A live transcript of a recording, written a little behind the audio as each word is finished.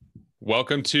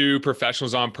Welcome to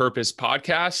Professionals on Purpose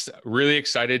podcast. Really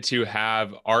excited to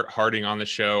have Art Harding on the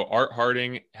show. Art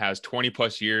Harding has 20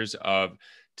 plus years of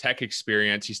tech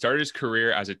experience. He started his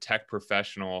career as a tech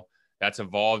professional that's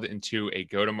evolved into a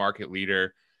go-to-market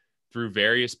leader through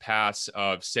various paths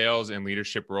of sales and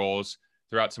leadership roles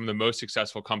throughout some of the most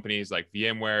successful companies like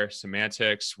VMware,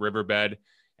 Symantec, Riverbed,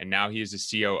 and now he is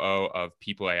the COO of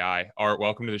People AI. Art,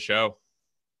 welcome to the show.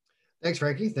 Thanks,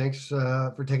 Frankie. Thanks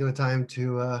for taking the time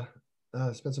to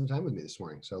spend some time with me this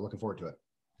morning. So looking forward to it.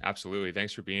 Absolutely.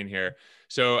 Thanks for being here.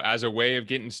 So as a way of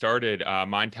getting started,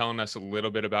 mind telling us a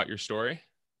little bit about your story?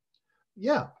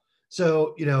 Yeah.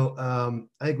 So,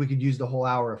 I think we could use the whole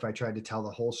hour if I tried to tell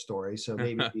the whole story. So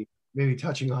maybe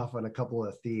touching off on a couple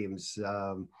of themes.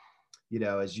 As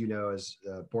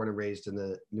born and raised in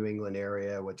the New England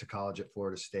area, went to college at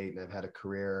Florida State, and I've had a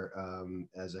career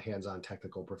as a hands-on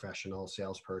technical professional,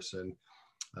 salesperson,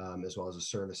 as well as a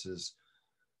services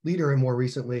leader, and more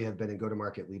recently have been in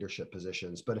go-to-market leadership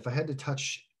positions. But if I had to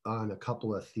touch on a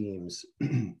couple of themes,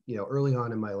 early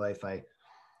on in my life, I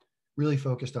really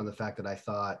focused on the fact that I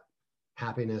thought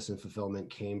happiness and fulfillment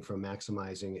came from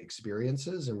maximizing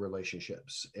experiences and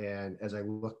relationships. And as I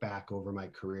look back over my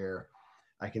career,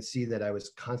 I can see that I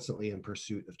was constantly in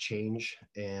pursuit of change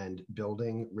and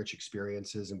building rich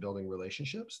experiences and building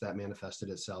relationships. That manifested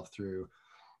itself through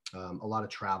a lot of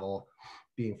travel,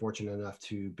 being fortunate enough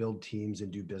to build teams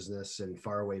and do business in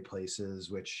faraway places,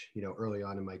 which, early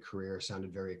on in my career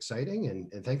sounded very exciting.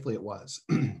 And thankfully it was.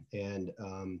 And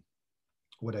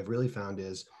what I've really found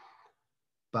is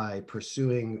by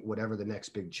pursuing whatever the next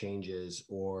big change is,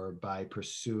 or by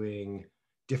pursuing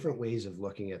different ways of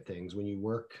looking at things, when you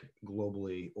work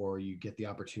globally or you get the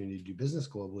opportunity to do business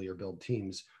globally or build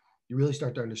teams, you really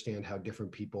start to understand how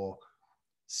different people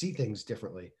see things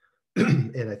differently.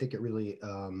 And I think it really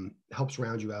helps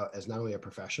round you out as not only a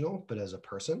professional, but as a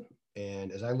person.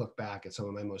 And as I look back at some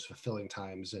of my most fulfilling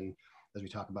times, and as we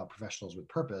talk about professionals with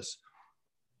purpose,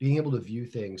 being able to view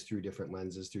things through different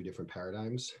lenses, through different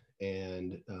paradigms,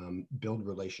 and build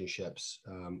relationships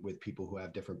with people who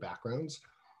have different backgrounds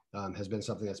has been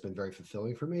something that's been very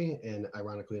fulfilling for me. And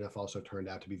ironically enough, also turned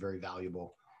out to be very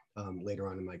valuable later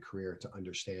on in my career to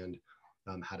understand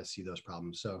how to see those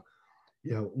problems. So,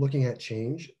 looking at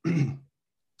change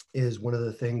is one of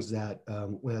the things that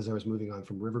as I was moving on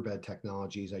from Riverbed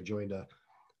Technologies, I joined a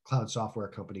cloud software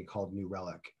company called New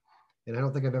Relic. And I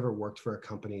don't think I've ever worked for a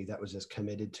company that was as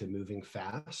committed to moving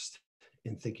fast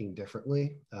and thinking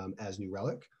differently as New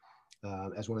Relic.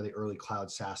 As one of the early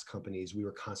cloud SaaS companies, we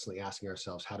were constantly asking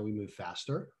ourselves, how do we move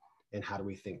faster and how do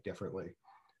we think differently?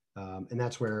 And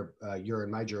that's where your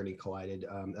and my journey collided.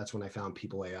 That's when I found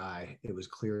People AI. It was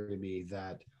clear to me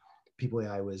that People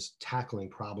AI was tackling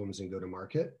problems in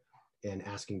go-to-market and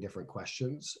asking different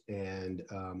questions. And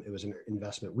it was an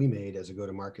investment we made as a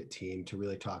go-to-market team to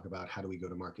really talk about how do we go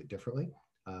to market differently,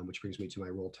 which brings me to my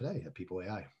role today at People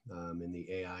AI in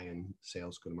the AI and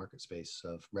sales go-to-market space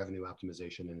of revenue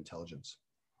optimization and intelligence.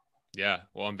 Yeah,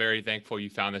 well, I'm very thankful you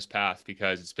found this path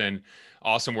because it's been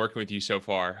awesome working with you so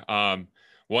far.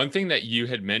 One thing that you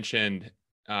had mentioned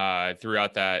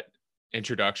throughout that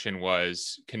introduction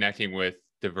was connecting with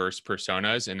diverse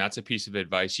personas. And that's a piece of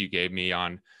advice you gave me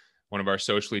on one of our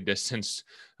socially distanced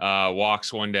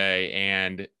walks one day.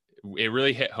 And it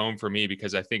really hit home for me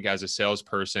because I think as a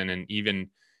salesperson and even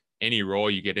any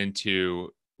role you get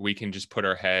into, we can just put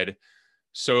our head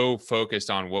so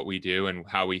focused on what we do and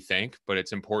how we think, but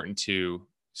it's important to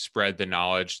spread the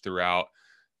knowledge throughout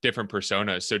different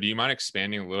personas. So do you mind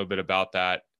expanding a little bit about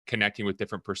that, connecting with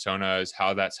different personas,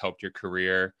 how that's helped your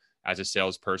career as a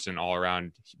salesperson, all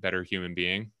around better human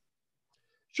being?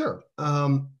 Sure. I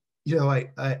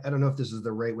don't know if this is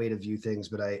the right way to view things,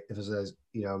 but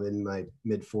I'm in my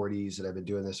mid 40s and I've been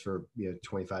doing this for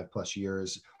 25 plus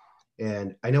years.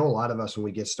 And I know a lot of us, when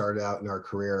we get started out in our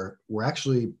career, we're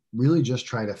actually really just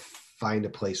trying to find a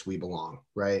place we belong,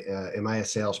 right? Am I a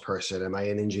salesperson? Am I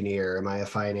an engineer? Am I a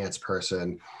finance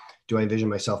person? Do I envision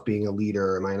myself being a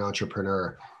leader? Am I an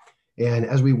entrepreneur? And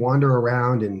as we wander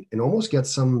around and almost get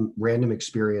some random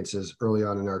experiences early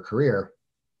on in our career,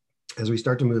 as we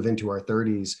start to move into our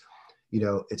 30s,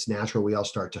 it's natural we all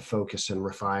start to focus and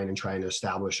refine and try and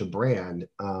establish a brand.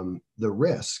 The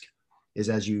risk is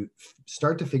as you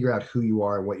start to figure out who you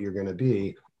are and what you're going to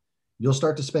be, you'll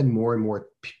start to spend more and more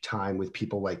time with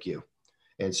people like you.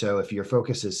 And so if your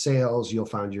focus is sales, you'll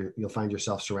find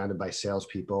yourself surrounded by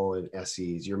salespeople and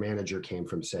SEs. Your manager came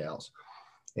from sales.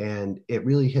 And it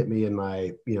really hit me in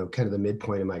my, kind of the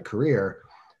midpoint of my career.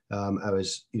 I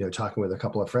was, talking with a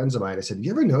couple of friends of mine. I said,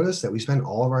 "You ever notice that we spend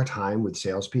all of our time with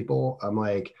salespeople?" I'm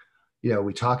like,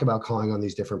 we talk about calling on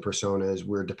these different personas.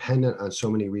 We're dependent on so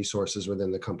many resources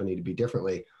within the company to be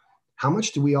differently. How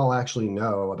much do we all actually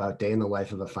know about day in the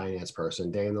life of a finance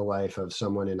person, day in the life of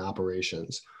someone in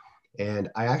operations? And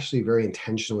I actually very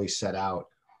intentionally set out,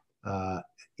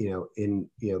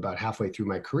 about halfway through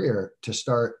my career to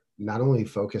start not only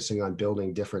focusing on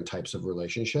building different types of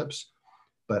relationships,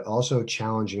 but also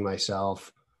challenging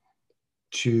myself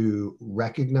to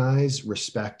recognize,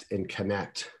 respect, and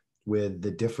connect with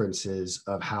the differences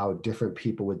of how different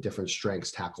people with different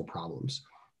strengths tackle problems.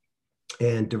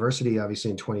 And diversity,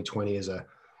 obviously, in 2020 is a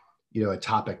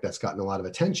topic that's gotten a lot of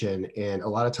attention. And a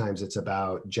lot of times it's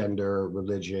about gender,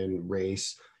 religion,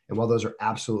 race. And while those are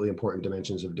absolutely important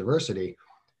dimensions of diversity,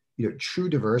 true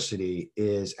diversity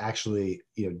is actually,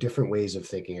 different ways of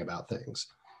thinking about things.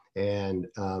 And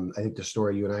I think the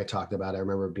story you and I talked about, I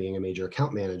remember being a major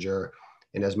account manager,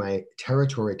 and as my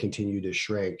territory continued to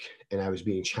shrink and I was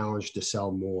being challenged to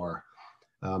sell more,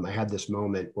 I had this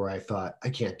moment where I thought, I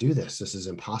can't do this. This is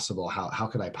impossible. How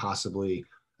could I possibly,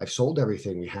 I've sold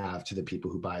everything we have to the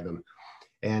people who buy them.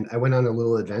 And I went on a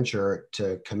little adventure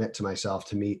to commit to myself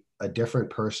to meet a different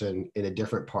person in a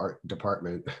different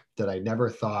department that I never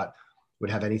thought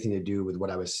would have anything to do with what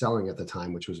I was selling at the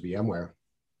time, which was VMware.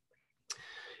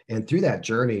 And through that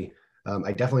journey,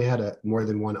 I definitely had more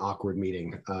than one awkward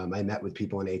meeting. I met with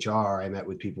people in HR. I met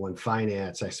with people in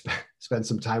finance. I spent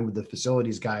some time with the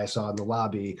facilities guy I saw in the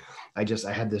lobby. I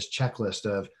had this checklist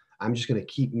of, I'm just going to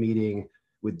keep meeting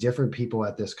with different people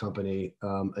at this company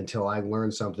until I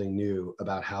learn something new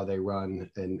about how they run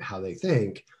and how they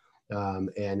think.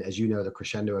 And as you know, the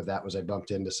crescendo of that was I bumped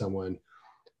into someone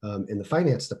in the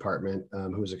finance department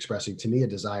who was expressing to me a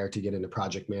desire to get into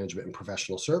project management and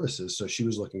professional services. So she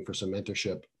was looking for some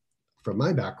mentorship from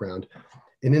my background.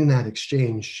 And in that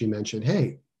exchange, she mentioned,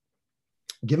 hey,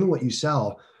 given what you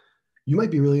sell, you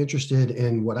might be really interested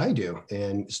in what I do,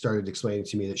 and started explaining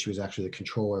to me that she was actually the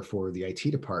controller for the IT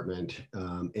department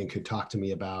and could talk to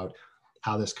me about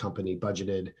how this company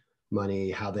budgeted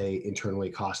money, how they internally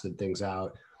costed things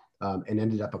out, and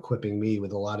ended up equipping me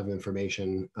with a lot of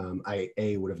information I,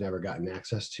 A, would have never gotten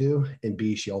access to, and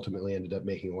B, she ultimately ended up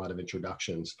making a lot of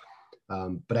introductions.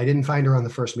 But I didn't find her on the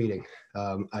first meeting.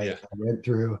 I went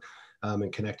through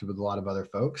and connected with a lot of other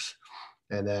folks.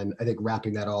 And then I think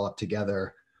wrapping that all up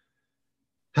together,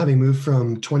 having moved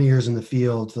from 20 years in the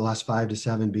field to the last 5 to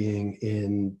 7 being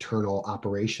in internal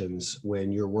operations,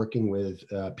 when you're working with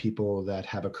people that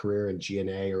have a career in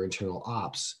G&A or internal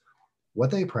ops, what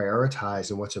they prioritize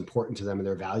and what's important to them in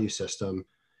their value system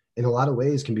in a lot of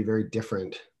ways can be very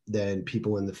different than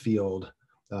people in the field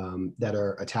that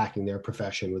are attacking their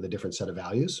profession with a different set of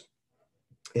values.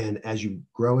 And as you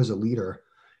grow as a leader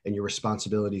and your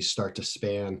responsibilities start to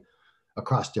span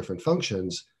across different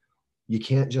functions, you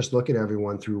can't just look at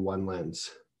everyone through one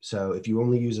lens. So if you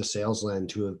only use a sales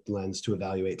lens to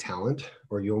evaluate talent,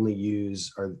 or you only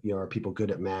use, are people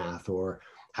good at math, or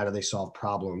how do they solve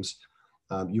problems?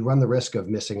 You run the risk of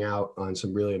missing out on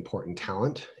some really important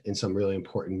talent and some really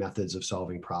important methods of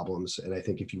solving problems. And I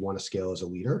think if you want to scale as a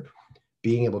leader,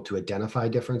 being able to identify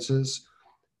differences,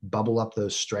 bubble up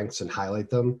those strengths and highlight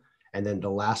them. And then the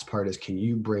last part is, can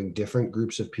you bring different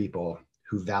groups of people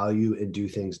who value and do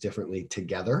things differently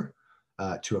together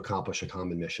to accomplish a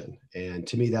common mission? And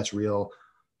to me, that's real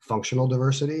functional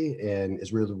diversity, and is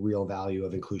the real value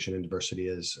of inclusion and diversity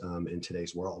is in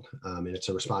today's world. And it's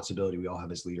a responsibility we all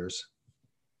have as leaders.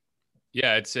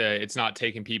 Yeah, it's not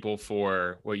taking people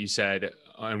for what you said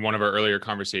in one of our earlier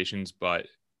conversations, but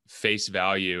face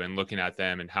value and looking at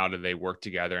them and how do they work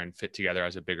together and fit together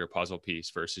as a bigger puzzle piece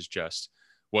versus just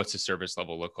what's the service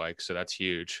level look like. So that's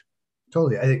huge.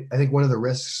 Totally. I think one of the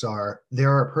risks are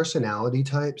there are personality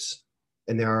types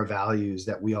and there are values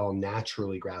that we all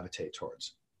naturally gravitate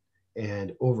towards.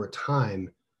 And over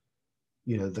time,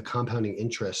 the compounding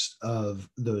interest of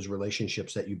those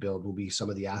relationships that you build will be some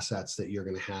of the assets that you're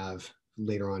going to have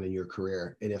later on in your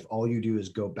career. And if all you do is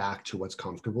go back to what's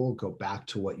comfortable, go back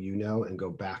to what you know, and go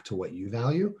back to what you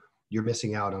value, you're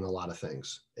missing out on a lot of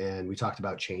things. And we talked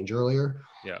about change earlier.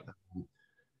 Yeah.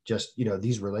 Just,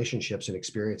 these relationships and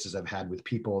experiences I've had with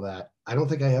people that I don't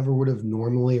think I ever would have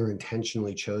normally or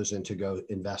intentionally chosen to go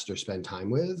invest or spend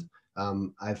time with.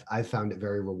 I've found it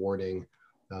very rewarding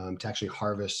to actually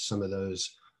harvest some of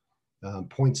those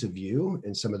points of view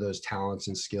and some of those talents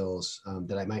and skills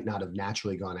that I might not have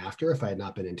naturally gone after if I had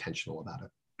not been intentional about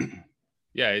it.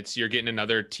 Yeah, you're getting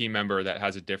another team member that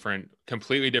has a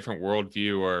completely different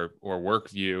worldview or work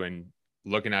view, and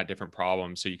looking at different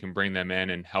problems, so you can bring them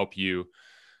in and help you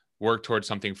work towards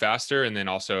something faster, and then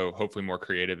also hopefully more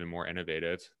creative and more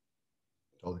innovative.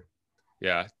 Totally.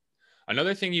 Yeah.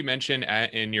 Another thing you mentioned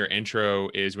in your intro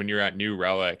is when you're at New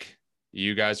Relic,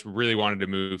 you guys really wanted to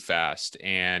move fast.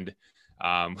 And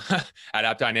at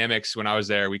App Dynamics, when I was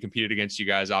there, we competed against you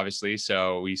guys, obviously.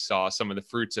 So we saw some of the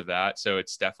fruits of that. So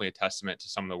it's definitely a testament to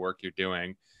some of the work you're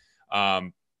doing.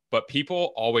 But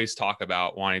people always talk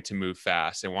about wanting to move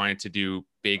fast and wanting to do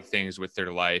big things with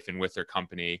their life and with their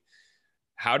company.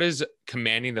 How does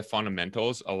commanding the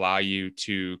fundamentals allow you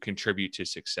to contribute to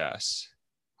success?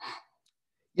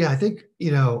 Yeah, I think,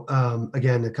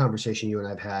 again, the conversation you and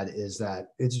I've had is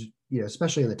that it's,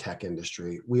 especially in the tech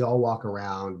industry, we all walk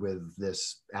around with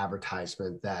this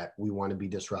advertisement that we want to be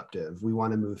disruptive. We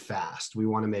want to move fast. We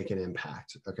want to make an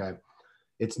impact. Okay.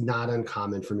 It's not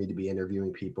uncommon for me to be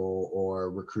interviewing people or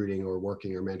recruiting or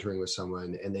working or mentoring with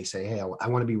someone, and they say, hey, I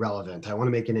want to be relevant. I want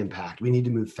to make an impact. We need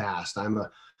to move fast. I'm a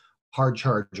hard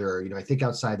charger. I think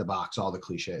outside the box, all the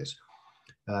cliches.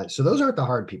 So those aren't the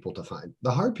hard people to find.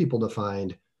 The hard people to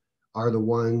find are the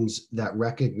ones that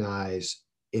recognize,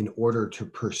 in order to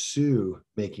pursue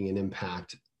making an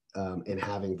impact and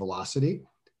having velocity,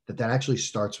 that actually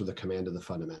starts with a command of the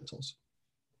fundamentals.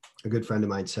 A good friend of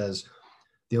mine says,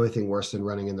 the only thing worse than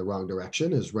running in the wrong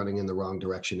direction is running in the wrong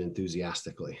direction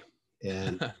enthusiastically.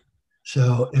 And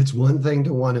so it's one thing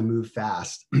to want to move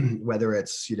fast, whether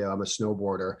it's, I'm a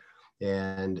snowboarder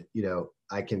and,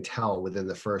 I can tell within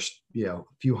the first,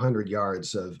 few hundred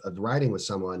yards of riding with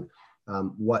someone,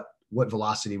 what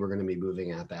velocity we're going to be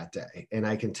moving at that day. And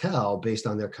I can tell based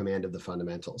on their command of the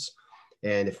fundamentals.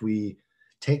 And if we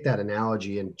take that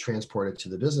analogy and transport it to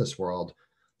the business world,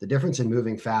 the difference in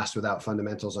moving fast without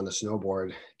fundamentals on a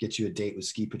snowboard gets you a date with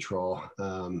ski patrol,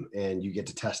 and you get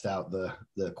to test out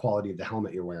the quality of the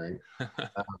helmet you're wearing.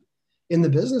 In the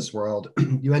business world,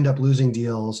 you end up losing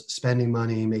deals, spending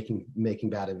money, making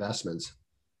bad investments.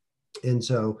 And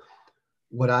so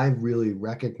what I've really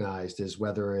recognized is,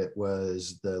 whether it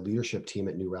was the leadership team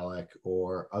at New Relic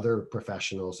or other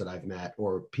professionals that I've met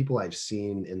or people I've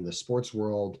seen in the sports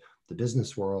world, the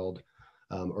business world,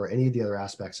 or any of the other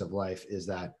aspects of life, is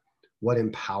that what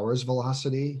empowers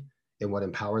velocity, and what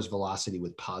empowers velocity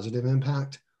with positive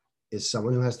impact, is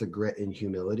someone who has the grit and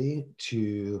humility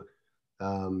to,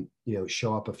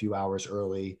 show up a few hours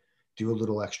early, do a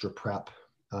little extra prep,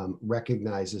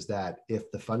 recognizes that if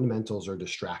the fundamentals are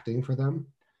distracting for them,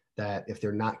 that if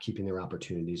they're not keeping their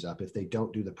opportunities up, if they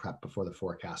don't do the prep before the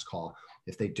forecast call,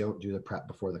 if they don't do the prep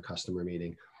before the customer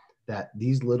meeting, that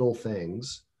these little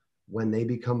things, when they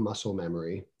become muscle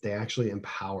memory, they actually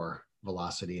empower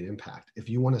velocity and impact. If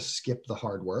you want to skip the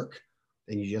hard work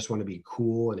and you just want to be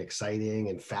cool and exciting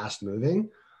and fast moving,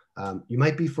 you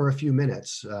might be for a few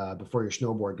minutes before your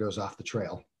snowboard goes off the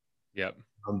trail. Yep.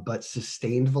 But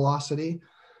sustained velocity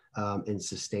and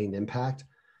sustained impact.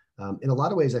 In a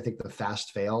lot of ways, I think the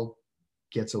fast fail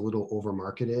gets a little over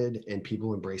marketed and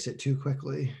people embrace it too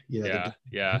quickly. Yeah.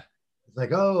 It's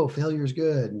like, oh, failure is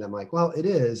good. And I'm like, well, it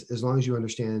is, as long as you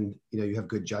understand, you have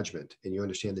good judgment and you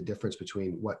understand the difference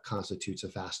between what constitutes a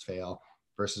fast fail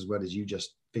versus what is you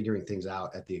just figuring things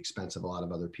out at the expense of a lot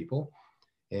of other people.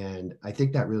 And I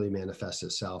think that really manifests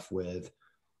itself with,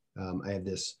 I have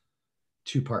this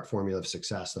 2-part formula of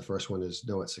success. The first one is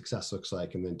know what success looks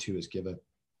like. And then 2 is give a,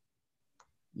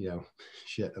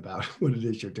 shit about what it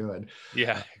is you're doing.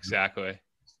 Yeah, exactly.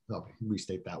 I'll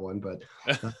restate that one, but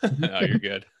no, you're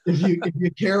good. if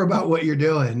you care about what you're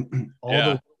doing,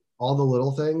 all the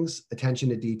little things, attention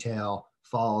to detail,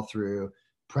 follow through,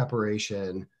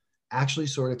 preparation, actually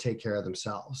sort of take care of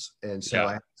themselves. And so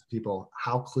I ask people,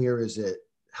 how clear is it?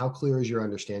 How clear is your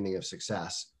understanding of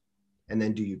success? And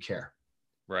then do you care?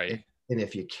 Right. And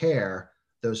if you care,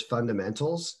 those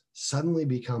fundamentals suddenly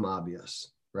become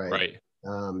obvious, right? Right.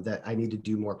 That I need to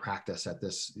do more practice at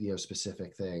this,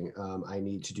 specific thing. I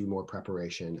need to do more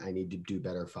preparation. I need to do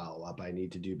better follow-up. I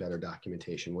need to do better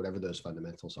documentation, whatever those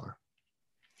fundamentals are.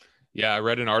 Yeah, I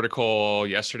read an article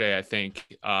yesterday. I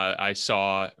think I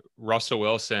saw Russell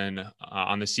Wilson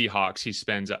on the Seahawks. He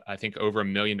spends, I think, over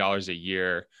 $1 million a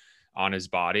year on his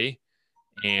body,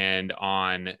 and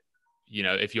on,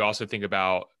 if you also think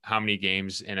about how many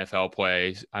games NFL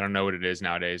plays, I don't know what it is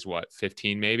nowadays,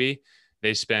 15 maybe.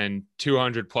 They spend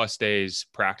 200 plus days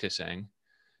practicing.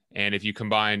 And if you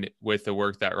combine with the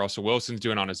work that Russell Wilson's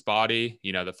doing on his body,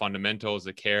 the fundamentals,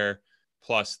 the care,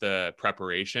 plus the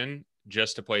preparation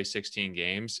just to play 16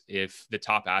 games, if the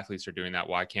top athletes are doing that,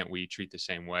 why can't we treat the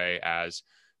same way as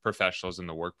professionals in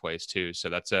the workplace too? So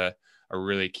that's a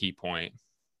really key point.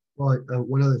 Well,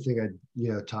 one other thing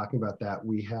talking about that,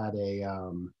 we had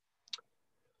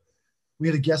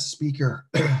a guest speaker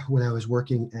when I was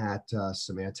working at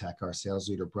Symantec. Our sales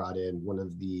leader brought in one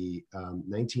of the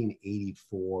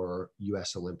 1984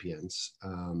 U.S. Olympians,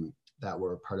 that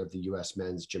were part of the U.S.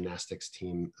 men's gymnastics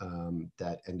team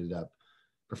that ended up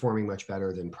performing much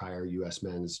better than prior U.S.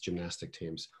 men's gymnastic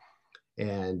teams.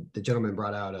 And the gentleman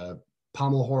brought out a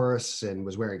pommel horse and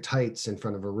was wearing tights in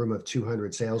front of a room of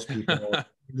 200 salespeople.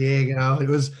 It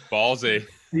was ballsy.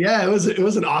 Yeah, it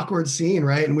was an awkward scene,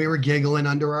 right? And we were giggling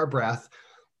under our breath.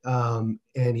 And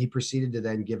he proceeded to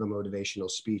then give a motivational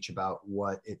speech about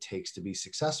what it takes to be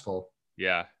successful.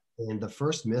 Yeah. And the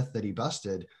first myth that he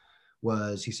busted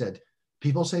was, he said,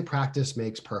 people say practice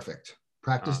makes perfect.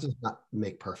 Practice does not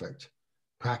make perfect.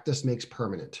 Practice makes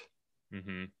permanent.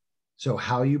 Mm-hmm. So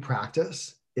how you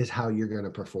practice is how you're going to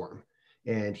perform.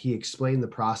 And he explained the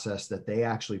process that they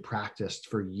actually practiced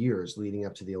for years leading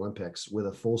up to the Olympics with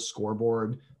a full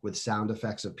scoreboard, with sound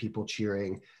effects of people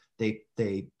cheering.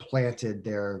 They planted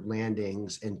their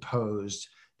landings and posed.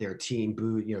 Their team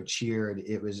booed, cheered.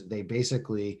 They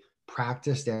basically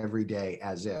practiced every day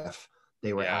as if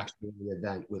they were actually in the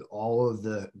event, with all of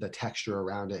the texture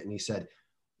around it. And he said,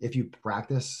 if you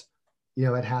practice,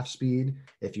 at half speed,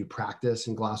 if you practice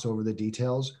and gloss over the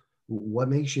details, what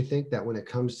makes you think that when it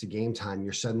comes to game time,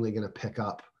 you're suddenly going to pick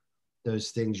up those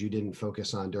things you didn't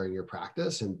focus on during your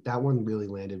practice? And that one really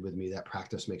landed with me, that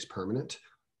practice makes permanent,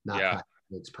 not practice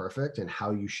makes perfect. And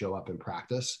how you show up in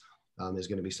practice is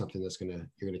going to be something you're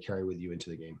going to carry with you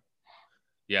into the game.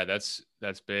 Yeah, that's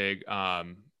big.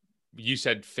 You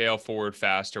said fail forward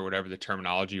fast, or whatever the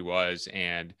terminology was.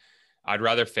 And I'd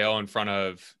rather fail in front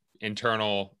of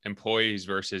internal employees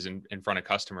versus in front of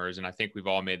customers. And I think we've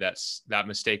all made that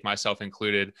mistake, myself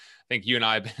included. I think you and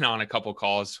I have been on a couple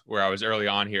calls where I was early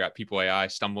on here at People AI,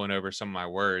 stumbling over some of my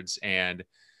words, and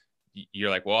you're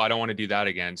like, well, I don't want to do that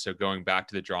again. So going back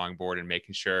to the drawing board and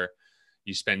making sure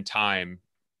you spend time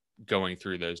going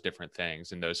through those different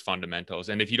things and those fundamentals.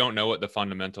 And if you don't know what the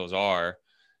fundamentals are,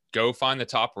 go find the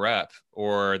top rep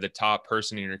or the top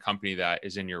person in your company that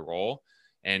is in your role.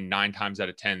 And 9 times out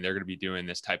of 10, they're going to be doing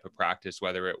this type of practice,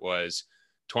 whether it was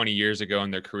 20 years ago in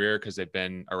their career because they've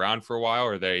been around for a while,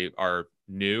 or they are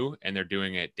new and they're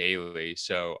doing it daily.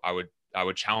 So I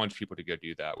would challenge people to go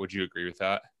do that. Would you agree with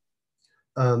that?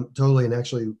 Totally. And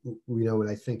actually, when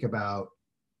I think about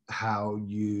how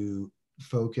you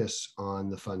focus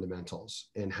on the fundamentals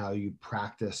and how you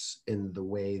practice in the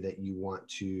way that you want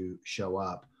to show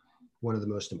up, one of the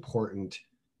most important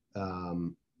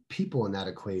people in that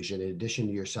equation, in addition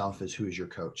to yourself, is who is your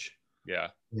coach. Yeah.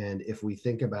 And if we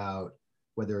think about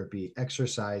whether it be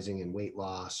exercising and weight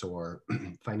loss, or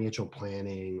financial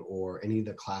planning, or any of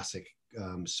the classic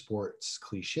sports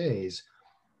cliches,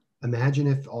 imagine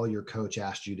if all your coach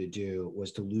asked you to do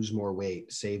was to lose more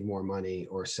weight, save more money,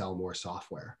 or sell more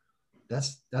software.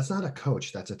 That's not a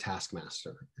coach. That's a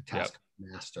taskmaster.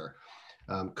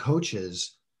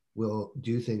 Coaches will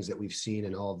do things that we've seen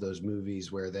in all of those movies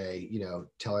where they,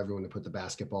 tell everyone to put the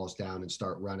basketballs down and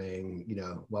start running,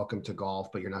 welcome to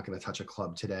golf, but you're not going to touch a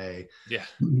club today. Yeah.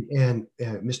 And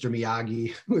Mr.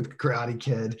 Miyagi with Karate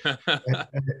Kid.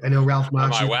 I know Ralph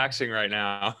Macchio. Am I waxing right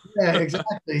now? Yeah,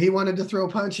 exactly. He wanted to throw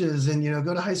punches and,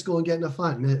 go to high school and get in a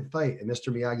fight. And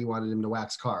Mr. Miyagi wanted him to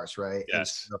wax cars, right?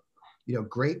 Yes. And so,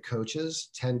 great coaches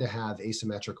tend to have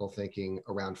asymmetrical thinking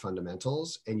around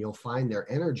fundamentals, and you'll find their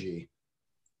energy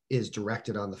is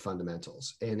directed on the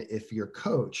fundamentals. And if your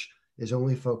coach is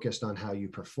only focused on how you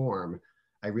perform,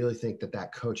 I really think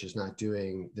that coach is not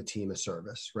doing the team a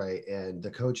service, right? And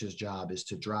the coach's job is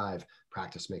to drive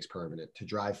practice makes permanent, to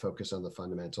drive focus on the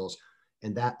fundamentals.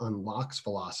 And that unlocks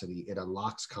velocity, it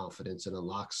unlocks confidence, it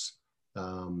unlocks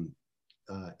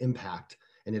impact,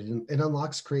 and it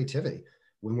unlocks creativity.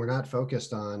 When we're not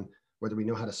focused on whether we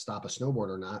know how to stop a snowboard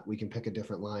or not, we can pick a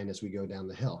different line as we go down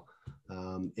the hill.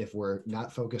 If we're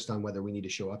not focused on whether we need to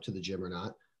show up to the gym or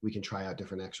not, we can try out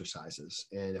different exercises.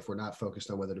 And if we're not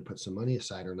focused on whether to put some money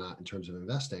aside or not in terms of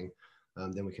investing,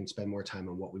 then we can spend more time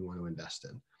on what we want to invest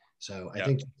in. So I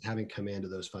think having command of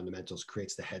those fundamentals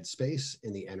creates the headspace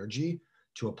and the energy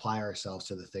to apply ourselves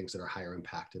to the things that are higher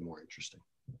impact and more interesting.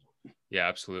 Yeah,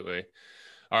 absolutely.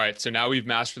 All right. So now we've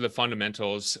mastered the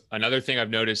fundamentals. Another thing I've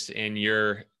noticed in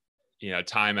your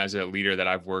time as a leader that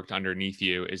I've worked underneath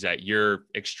you is that you're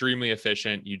extremely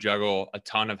efficient. You juggle a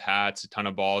ton of hats, a ton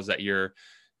of balls that you're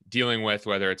dealing with,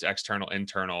 whether it's external,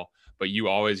 internal, but you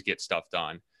always get stuff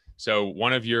done. So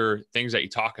one of your things that you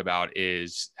talk about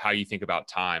is how you think about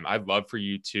time. I'd love for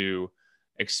you to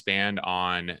expand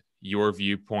on your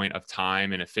viewpoint of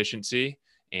time and efficiency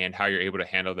and how you're able to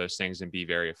handle those things and be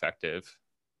very effective.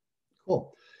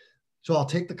 Cool. So I'll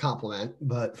take the compliment,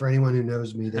 but for anyone who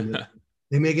knows me,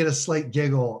 they may get a slight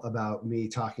giggle about me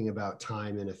talking about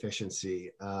time and efficiency.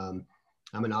 I'm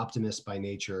an optimist by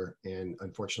nature, and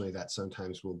unfortunately that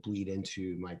sometimes will bleed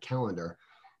into my calendar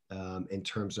in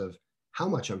terms of how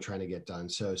much I'm trying to get done.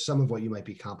 So some of what you might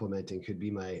be complimenting could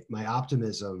be my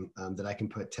optimism, that I can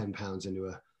put 10 pounds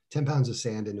of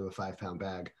sand into a 5-pound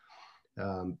bag.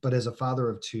 But as a father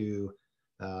of two,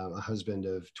 a husband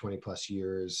of 20 plus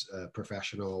years,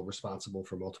 professional, responsible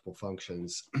for multiple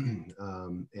functions,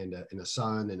 and a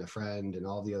son and a friend and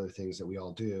all the other things that we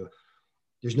all do,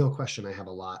 there's no question I have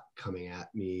a lot coming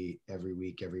at me every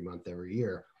week, every month, every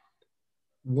year.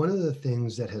 One of the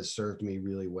things that has served me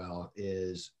really well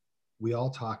is we all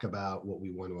talk about what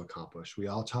we want to accomplish. We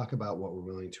all talk about what we're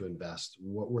willing to invest.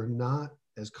 What we're not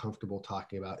as comfortable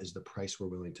talking about is the price we're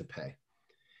willing to pay.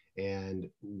 And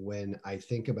when I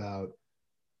think about,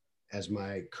 as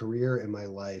my career and my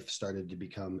life started to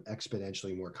become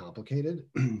exponentially more complicated,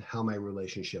 how my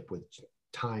relationship with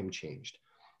time changed.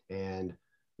 And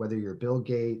whether you're Bill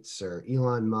Gates or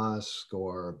Elon Musk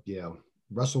or,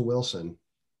 Russell Wilson,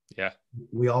 Yeah.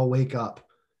 we all wake up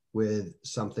with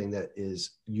something that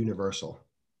is universal.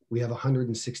 We have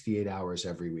 168 hours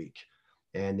every week.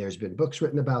 And there's been books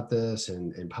written about this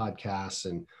and podcasts.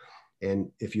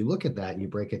 And if you look at that and you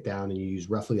break it down and you use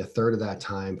roughly a third of that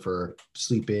time for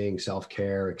sleeping,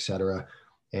 self-care, et cetera,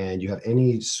 and you have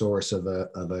any source of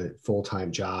a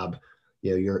full-time job,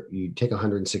 you take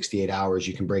 168 hours,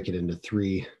 you can break it into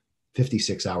 3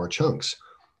 56-hour chunks.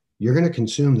 You're going to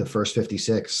consume the first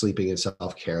 56 sleeping and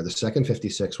self-care. The second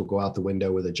 56 will go out the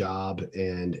window with a job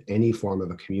and any form of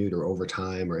a commute or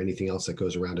overtime or anything else that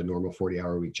goes around a normal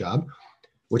 40-hour-a-week job,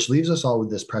 which leaves us all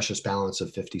with this precious balance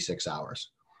of 56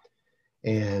 hours.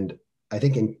 And I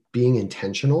think in being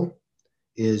intentional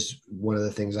is one of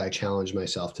the things I challenge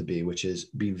myself to be, which is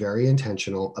be very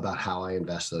intentional about how I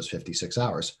invest those 56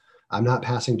 hours. I'm not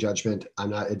passing judgment.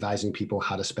 I'm not advising people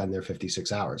how to spend their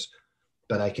 56 hours,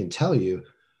 but I can tell you,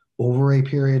 over a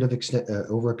period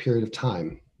of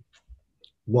time,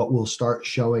 what will start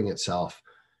showing itself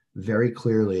very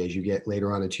clearly as you get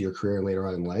later on into your career and later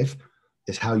on in life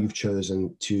is how you've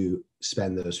chosen to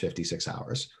spend those 56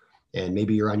 hours. And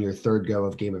maybe you're on your third go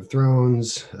of Game of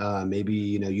Thrones. Maybe,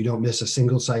 you don't miss a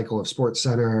single cycle of Sports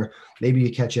Center. Maybe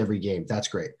you catch every game. That's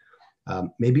great.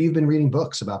 Maybe you've been reading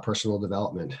books about personal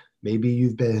development. Maybe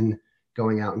you've been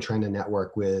going out and trying to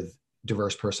network with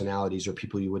diverse personalities or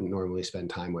people you wouldn't normally spend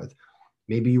time with.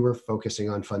 Maybe you were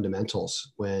focusing on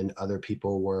fundamentals when other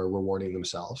people were rewarding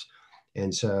themselves.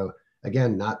 And so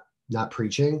again, not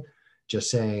preaching, just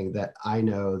saying that I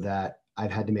know that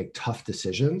I've had to make tough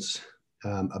decisions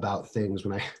about things.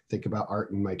 When I think about Art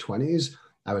in my 20s,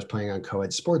 I was playing on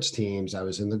co-ed sports teams. I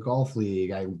was in the golf league.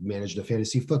 I managed a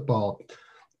fantasy football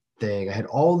thing. I had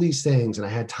all these things and I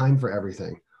had time for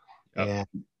everything. Yep.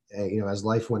 And, as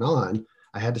life went on,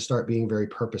 I had to start being very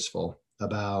purposeful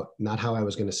about not how I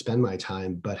was going to spend my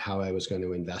time, but how I was going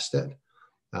to invest it.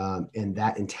 And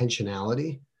that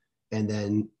intentionality, and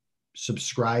then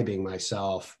subscribing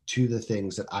myself to the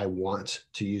things that I want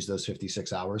to use those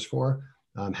 56 hours for,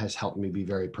 has helped me be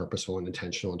very purposeful and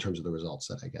intentional in terms of the results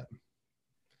that I get.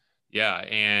 Yeah.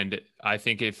 And I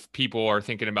think if people are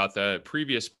thinking about the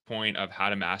previous point of how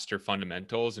to master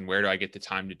fundamentals and where do I get the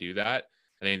time to do that,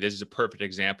 I think this is a perfect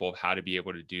example of how to be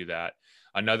able to do that.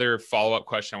 Another follow-up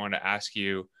question I want to ask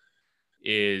you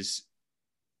is,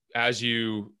 as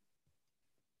you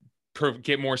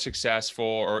get more successful,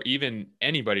 or even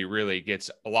anybody really gets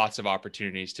lots of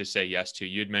opportunities to say yes to,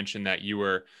 you'd mentioned that you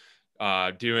were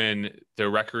doing the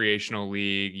recreational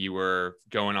league, you were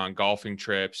going on golfing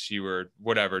trips, you were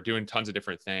doing tons of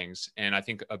different things. And I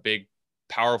think a big,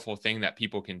 powerful thing that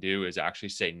people can do is actually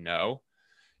say no.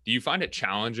 Do you find it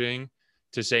challenging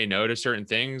to say no to certain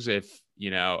things? If,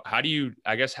 how do you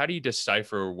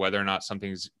decipher whether or not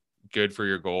something's good for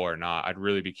your goal or not? I'd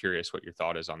really be curious what your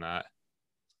thought is on that.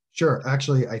 Sure.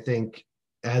 Actually, I think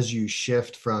as you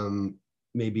shift from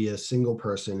maybe a single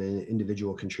person in an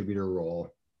individual contributor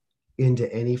role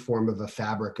into any form of a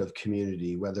fabric of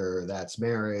community, whether that's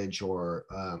marriage or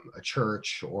a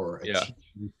church or a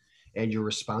team, and your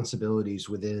responsibilities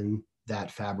within that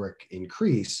fabric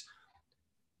increase,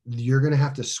 you're going to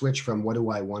have to switch from what do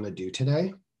I want to do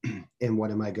today and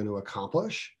what am I going to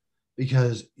accomplish?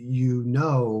 Because as you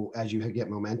get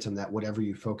momentum, that whatever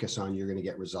you focus on, you're going to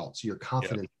get results. Your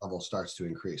confidence level starts to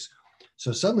increase.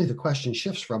 So suddenly the question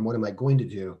shifts from what am I going to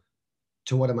do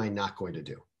to what am I not going to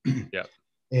do? Yeah.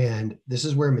 And this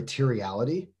is where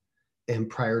materiality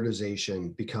and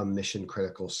prioritization become mission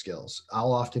critical skills.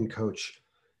 I'll often coach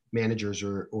managers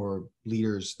or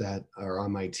leaders that are on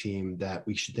my team that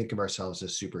we should think of ourselves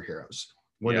as superheroes.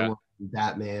 Wonder Woman,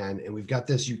 Batman, and we've got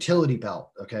this utility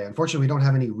belt. Okay. Unfortunately, we don't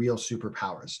have any real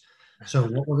superpowers. So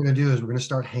what we're going to do is we're going to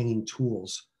start hanging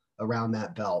tools around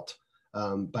that belt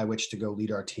by which to go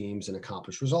lead our teams and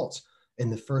accomplish results. And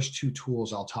the first two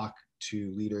tools I'll talk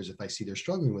to leaders if I see they're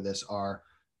struggling with this are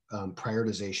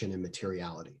prioritization and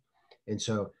materiality. And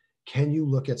so can you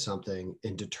look at something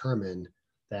and determine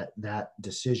that that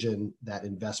decision, that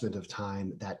investment of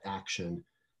time, that action,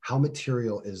 how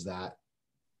material is that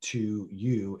to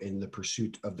you in the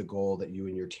pursuit of the goal that you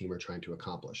and your team are trying to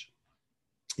accomplish?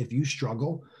 If you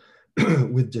struggle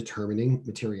with determining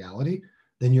materiality,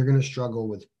 then you're going to struggle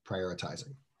with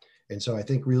prioritizing. And so I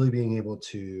think really being able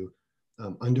to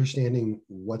understanding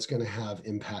what's going to have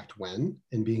impact when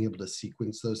and being able to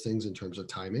sequence those things in terms of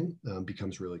timing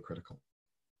becomes really critical.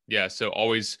 Yeah. So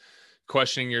always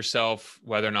questioning yourself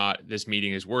whether or not this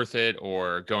meeting is worth it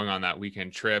or going on that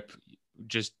weekend trip,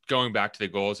 just going back to the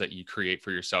goals that you create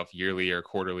for yourself yearly or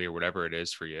quarterly or whatever it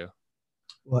is for you.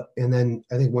 Well, and then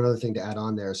I think one other thing to add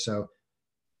on there. So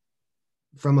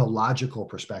from a logical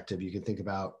perspective, you can think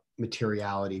about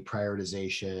materiality,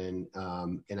 prioritization.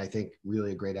 And I think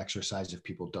really a great exercise if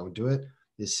people don't do it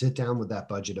is sit down with that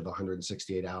budget of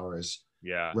 168 hours,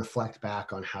 Yeah. reflect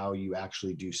back on how you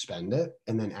actually do spend it,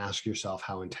 and then ask yourself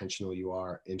how intentional you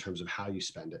are in terms of how you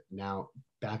spend it. Now,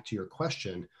 back to your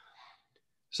question,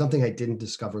 something I didn't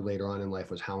discover later on in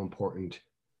life was how important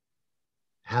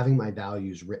having my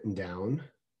values written down,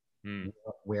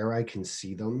 where I can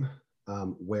see them,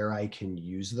 where I can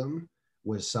use them,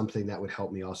 was something that would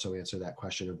help me also answer that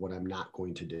question of what I'm not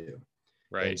going to do.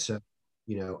 Right. And so,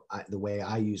 the way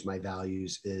I use my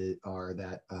values are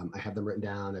that I have them written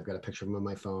down. I've got a picture of them on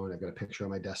my phone. I've got a picture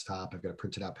on my desktop. I've got a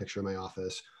printed out picture in my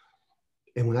office.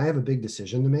 And when I have a big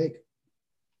decision to make,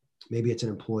 maybe it's an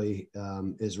employee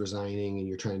is resigning and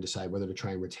you're trying to decide whether to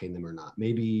try and retain them or not.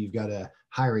 Maybe you've got a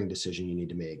hiring decision you need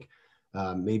to make.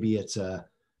 Maybe it's an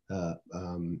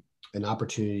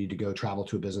opportunity to go travel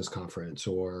to a business conference,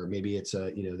 or maybe it's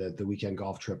the weekend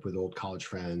golf trip with old college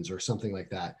friends or something like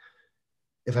that.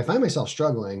 If I find myself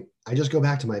struggling, I just go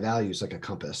back to my values like a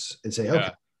compass and say,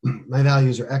 okay, my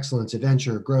values are excellence,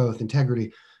 adventure, growth,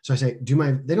 integrity. So I say,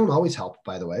 they don't always help,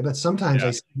 by the way, but sometimes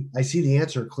I see the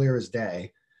answer clear as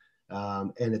day.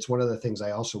 And it's one of the things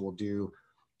I also will do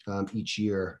each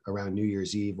year around New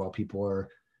Year's Eve while people are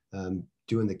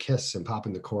doing the kiss and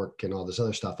popping the cork and all this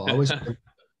other stuff. I'll always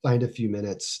find a few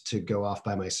minutes to go off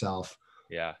by myself.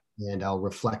 Yeah. And I'll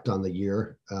reflect on the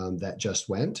year that just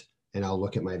went, and I'll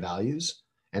look at my values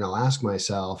and I'll ask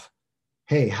myself,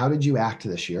 hey, how did you act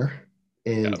this year?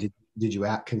 And did you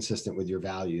act consistent with your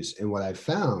values? And what I've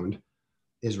found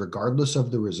is regardless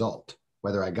of the result,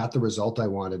 whether I got the result I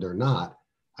wanted or not,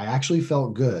 I actually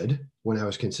felt good when I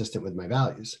was consistent with my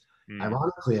values.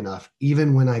 Ironically enough,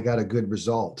 even when I got a good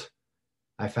result,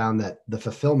 I found that the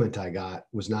fulfillment I got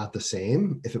was not the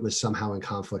same if it was somehow in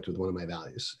conflict with one of my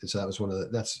values. And so that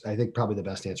was that's, I think, probably the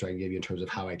best answer I can give you in terms of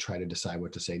how I try to decide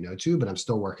what to say no to, but I'm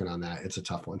still working on that. It's a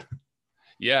tough one.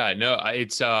 Yeah, no,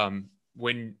 it's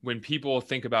when people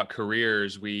think about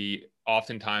careers, we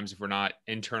oftentimes, if we're not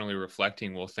internally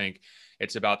reflecting, we'll think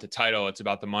it's about the title, it's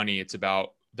about the money, it's about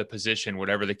the position,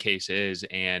 whatever the case is.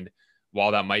 And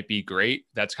while that might be great,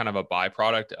 that's kind of a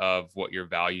byproduct of what your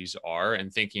values are,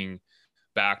 and thinking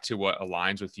back to what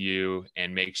aligns with you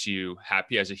and makes you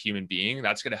happy as a human being,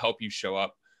 that's going to help you show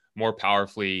up more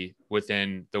powerfully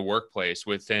within the workplace,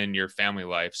 within your family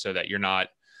life, so that you're not,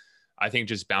 I think,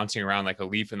 just bouncing around like a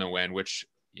leaf in the wind, which,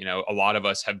 a lot of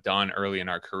us have done early in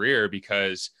our career,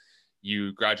 because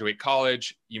you graduate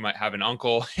college, you might have an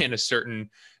uncle in a certain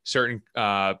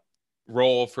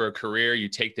role for a career. You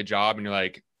take the job and you're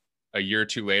like, a year or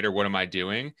two later, what am I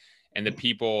doing? And the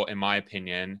people, in my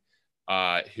opinion,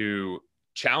 who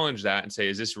challenge that and say,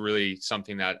 is this really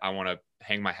something that I want to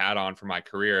hang my hat on for my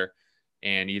career?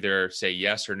 And either say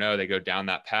yes or no, they go down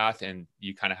that path, and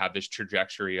you kind of have this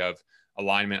trajectory of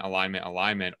alignment,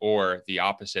 or the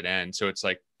opposite end. So it's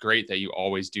like great that you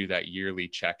always do that yearly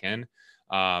check-in.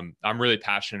 I'm really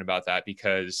passionate about that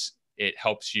because it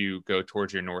helps you go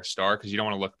towards your North Star, because you don't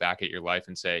want to look back at your life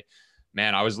and say,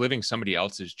 man, I was living somebody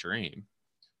else's dream.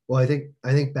 Well, I think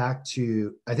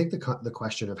the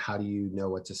question of how do you know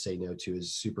what to say no to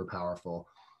is super powerful.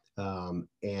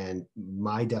 And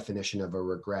my definition of a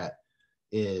regret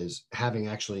is having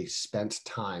actually spent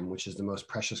time, which is the most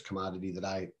precious commodity that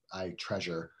I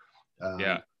treasure,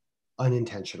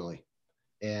 unintentionally.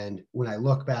 And when I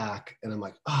look back and I'm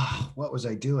like, what was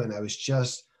I doing? I was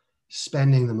just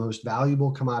spending the most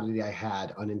valuable commodity I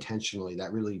had unintentionally.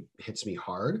 That really hits me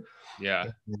hard. Yeah.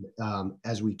 And,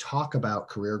 as we talk about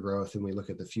career growth and we look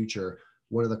at the future,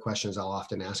 one of the questions I'll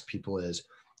often ask people is,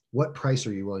 what price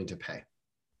are you willing to pay?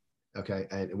 Okay.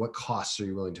 And what costs are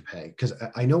you willing to pay? Because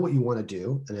I know what you want to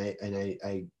do.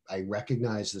 And I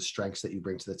recognize the strengths that you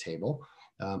bring to the table.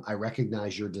 I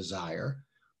recognize your desire,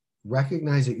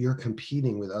 recognize that you're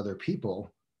competing with other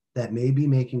people that may be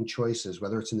making choices,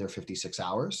 whether it's in their 56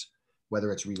 hours,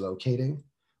 whether it's relocating,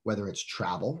 whether it's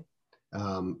travel,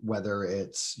 whether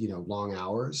it's, long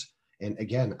hours. And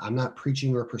again, I'm not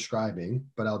preaching or prescribing,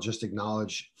 but I'll just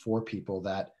acknowledge for people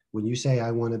that when you say, I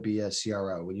want to be a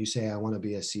CRO, when you say, I want to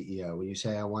be a CEO, when you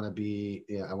say, I want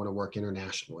to work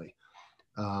internationally,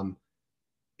 um,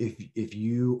 if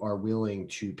you are willing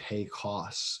to pay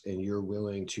costs and you're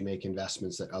willing to make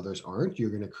investments that others aren't, you're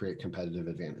going to create competitive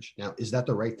advantage. Now, is that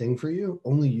the right thing for you?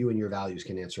 Only you and your values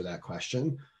can answer that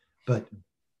question. But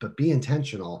be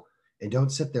intentional and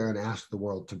don't sit there and ask the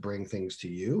world to bring things to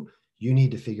you. You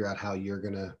need to figure out how you're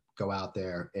going to go out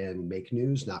there and make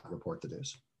news, not report the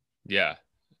news. Yeah,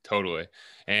 totally.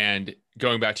 And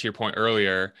going back to your point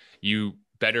earlier, you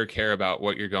better care about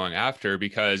what you're going after,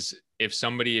 because if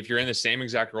you're in the same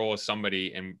exact role as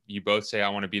somebody and you both say, I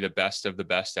want to be the best of the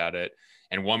best at it,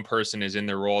 and one person is in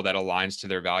the role that aligns to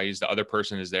their values, the other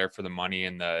person is there for the money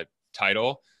and the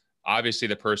title, obviously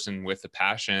the person with the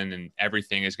passion and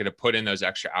everything is going to put in those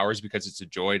extra hours because it's a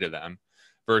joy to them,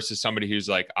 versus somebody who's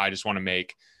like, I just want to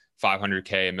make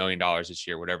 500K, $1 million this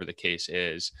year, whatever the case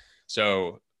is.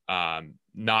 So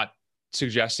not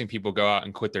suggesting people go out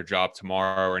and quit their job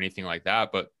tomorrow or anything like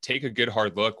that, but take a good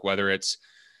hard look, whether it's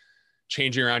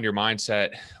changing around your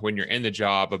mindset when you're in the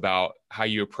job about how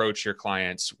you approach your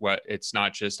clients. What it's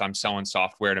not just I'm selling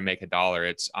software to make $1.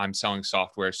 It's I'm selling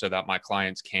software so that my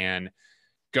clients can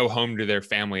go home to their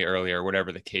family earlier,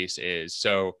 whatever the case is.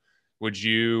 So do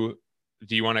you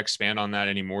want to expand on that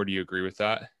anymore? Do you agree with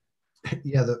that?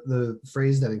 Yeah, the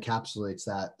phrase that encapsulates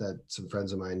that some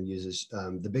friends of mine uses,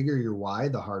 the bigger your why,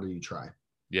 the harder you try.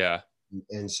 Yeah.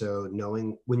 And so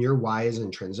knowing when your why is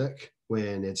intrinsic,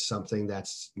 when it's something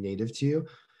that's native to you,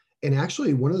 and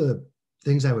actually one of the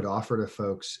things I would offer to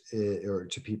folks or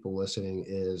to people listening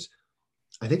is,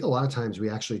 I think a lot of times we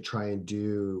actually try and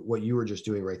do what you were just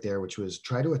doing right there, which was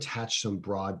try to attach some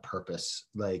broad purpose,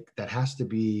 like that has to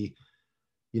be,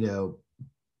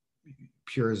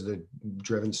 pure as the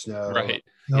driven snow. Right.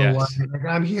 No, Yes. like,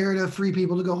 I'm here to free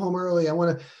people to go home early. I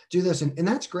want to do this. And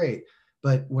that's great.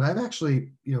 But what I've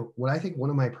actually, what I think one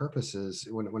of my purposes,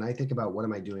 when I think about what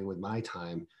am I doing with my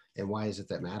time and why is it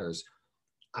that matters,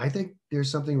 I think there's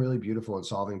something really beautiful in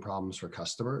solving problems for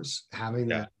customers, having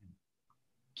them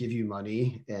give you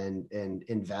money and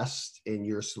invest in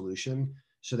your solution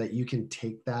so that you can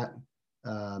take that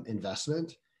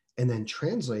investment and then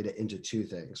translate it into two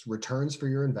things: returns for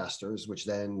your investors, which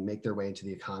then make their way into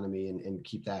the economy and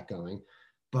keep that going.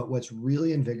 But what's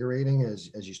really invigorating as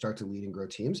you start to lead and grow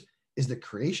teams is the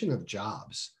creation of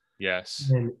jobs.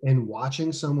 Yes. And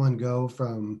watching someone go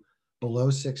from below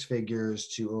six figures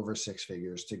to over six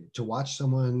figures, to watch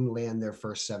someone land their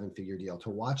first seven-figure deal, to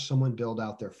watch someone build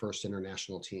out their first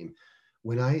international team.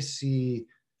 When I see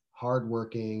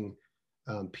hardworking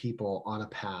people on a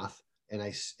path,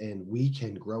 and we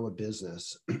can grow a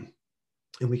business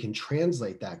and we can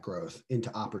translate that growth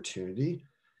into opportunity,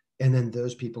 and then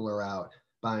those people are out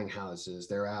buying houses,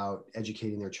 they're out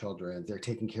educating their children, they're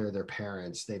taking care of their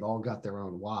parents, they've all got their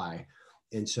own why.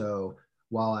 And so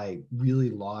while I really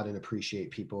laud and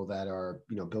appreciate people that are,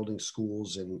 building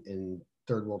schools in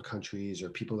third world countries, or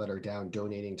people that are down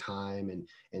donating time,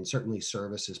 and certainly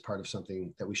service is part of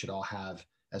something that we should all have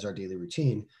as our daily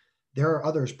routine, there are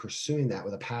others pursuing that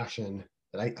with a passion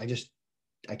that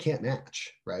I can't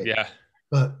match, right? Yeah.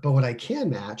 But what I can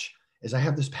match is I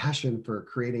have this passion for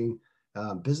creating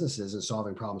businesses and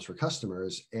solving problems for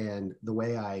customers. And the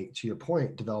way I, to your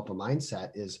point, develop a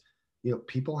mindset is,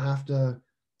 people have to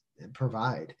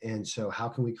provide. And so how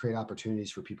can we create opportunities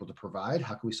for people to provide?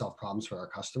 How can we solve problems for our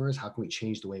customers? How can we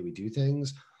change the way we do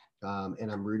things?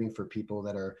 And I'm rooting for people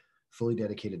that are fully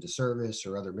dedicated to service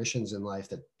or other missions in life,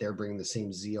 that they're bringing the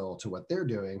same zeal to what they're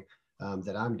doing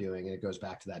that I'm doing. And it goes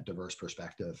back to that diverse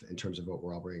perspective in terms of what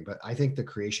we're all bringing. But I think the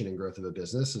creation and growth of a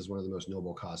business is one of the most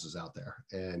noble causes out there.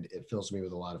 And it fills me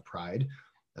with a lot of pride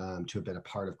to have been a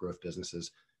part of growth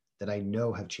businesses that I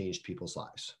know have changed people's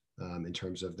lives in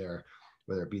terms of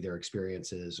whether it be their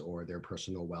experiences or their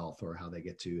personal wealth, or how they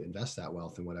get to invest that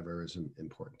wealth in whatever is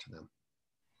important to them.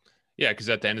 Yeah, because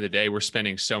at the end of the day, we're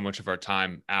spending so much of our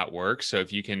time at work. So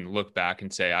if you can look back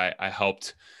and say, I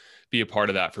helped be a part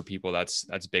of that for people, that's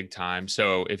big time.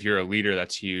 So if you're a leader,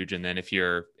 that's huge. And then if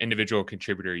you're individual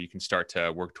contributor, you can start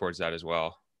to work towards that as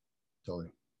well. Totally.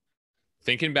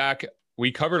 Thinking back,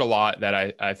 we covered a lot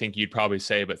that I think you'd probably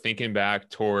say, but thinking back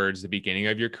towards the beginning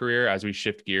of your career, as we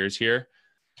shift gears here,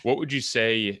 what would you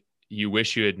say you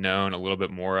wish you had known a little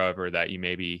bit more of, or that you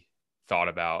maybe thought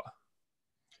about?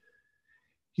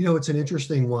 It's an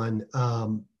interesting one.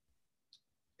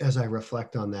 As I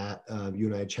reflect on that, you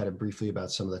and I had chatted briefly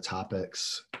about some of the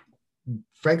topics.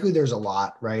 frankly, there's a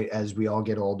lot, right? As we all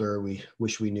get older, we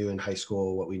wish we knew in high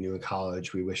school what we knew in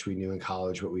college. We wish we knew in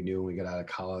college what we knew when we got out of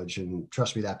college. And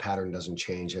trust me, that pattern doesn't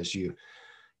change as you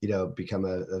become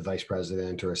a vice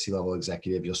president or a C-level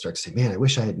executive. You'll start to say, man, I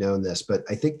wish I had known this. But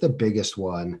I think the biggest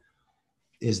one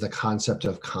is the concept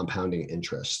of compounding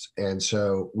interest. And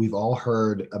so we've all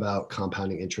heard about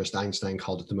compounding interest. Einstein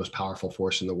called it the most powerful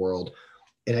force in the world.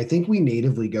 And I think we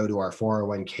natively go to our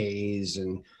 401ks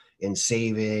and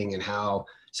saving and how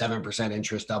 7%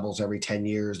 interest doubles every 10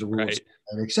 years, the rules, Right.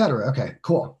 et cetera. Okay,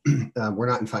 cool. We're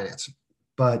not in finance.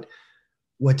 But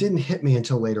what didn't hit me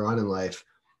until later on in life,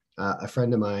 a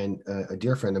friend of mine, a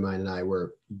dear friend of mine and I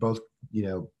were both,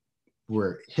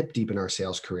 we're hip deep in our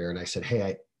sales career. And I said,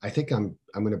 hey, I think I'm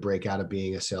going to break out of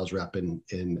being a sales rep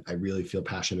and I really feel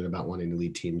passionate about wanting to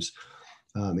lead teams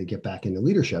and get back into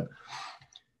leadership.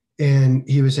 And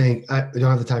he was saying, I don't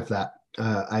have the time for that.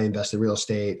 I invest in real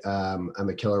estate. I'm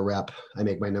a killer rep. I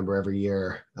make my number every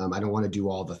year. I don't want to do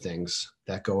all the things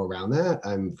that go around that.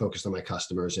 I'm focused on my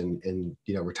customers and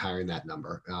retiring that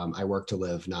number. I work to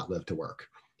live, not live to work.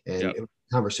 And Yep. it was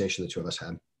a conversation the two of us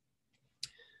had.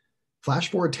 Flash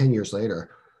forward 10 years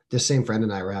later, this same friend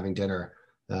and I were having dinner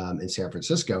in San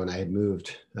Francisco, and I had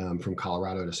moved from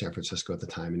Colorado to San Francisco at the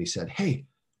time. And he said, hey,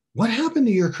 what happened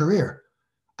to your career?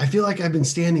 I feel like I've been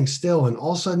standing still and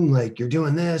all of a sudden, like, you're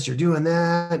doing this, you're doing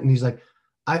that. And he's like,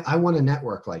 I want a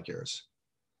network like yours.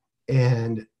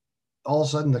 And all of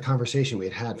a sudden the conversation we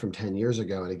had from 10 years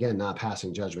ago, and again, not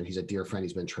passing judgment, he's a dear friend.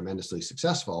 He's been tremendously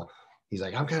successful. He's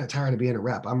like, I'm kind of tired of being a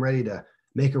rep. I'm ready to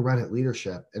make a run at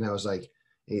leadership. And I was like,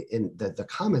 and the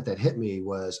comment that hit me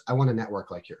was, I want a network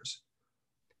like yours.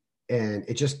 And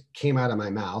it just came out of my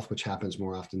mouth, which happens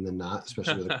more often than not,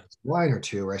 especially with a wine or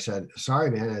two, where I said, sorry,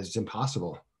 man, it's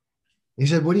impossible. He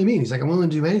said, what do you mean? He's like, I'm willing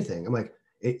to do anything. I'm like,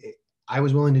 I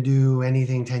was willing to do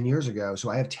anything 10 years ago. So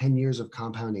I have 10 years of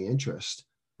compounding interest.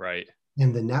 Right.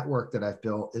 And the network that I've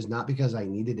built is not because I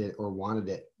needed it or wanted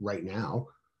it right now.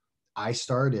 I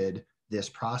started this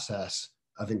process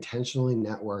of intentionally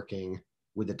networking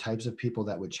with the types of people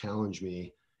that would challenge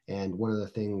me. And one of the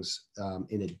things,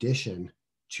 in addition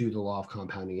to the law of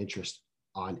compounding interest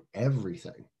on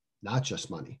everything, not just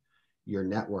money, your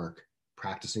network,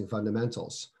 practicing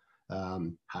fundamentals,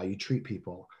 how you treat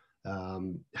people,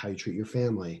 how you treat your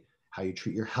family, how you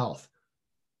treat your health.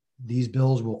 These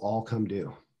bills will all come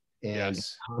due. And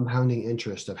Yes. compounding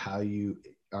interest of how you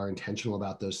are intentional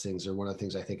about those things are one of the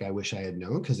things I think I wish I had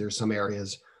known, because there's some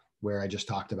areas where I just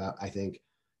talked about, I think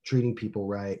treating people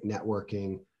right,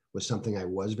 networking was something I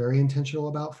was very intentional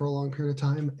about for a long period of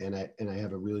time. And I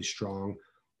have a really strong,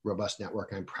 robust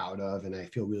network I'm proud of, and I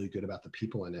feel really good about the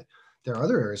people in it. There are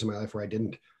other areas in my life where I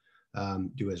didn't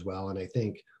do as well. And I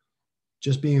think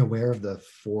just being aware of the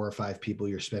 4 or 5 people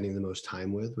you're spending the most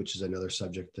time with, which is another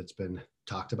subject that's been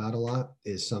talked about a lot,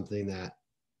 is something that,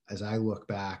 as I look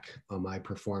back on my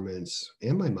performance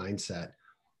and my mindset,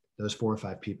 those 4 or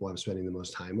 5 people I'm spending the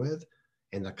most time with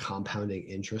and the compounding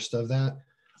interest of that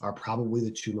are probably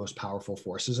the 2 most powerful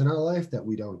forces in our life that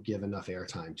we don't give enough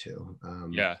airtime to.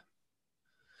 Yeah.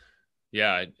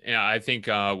 Yeah. And I think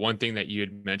one thing that you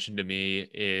had mentioned to me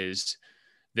is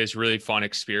this really fun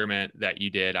experiment that you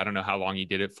did. I don't know how long you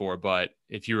did it for, but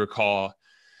if you recall,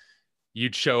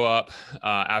 you'd show up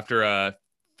after a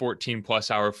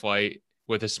 14+ hour flight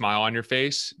with a smile on your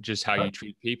face, just how you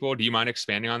treat people. Do you mind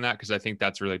expanding on that? Because I think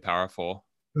that's really powerful.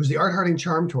 It was the Art Harding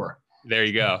Charm Tour. There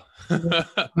you go. I'm going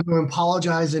to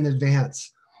apologize in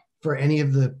advance for any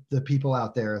of the people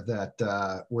out there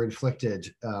that were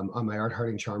inflicted on my Art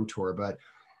Harding Charm Tour. But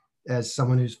as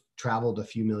someone who's traveled a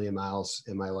few million miles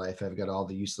in my life, I've got all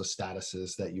the useless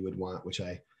statuses that you would want, which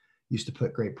I used to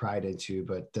put great pride into.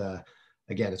 But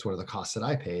again, it's one of the costs that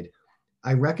I paid.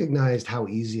 I recognized how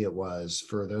easy it was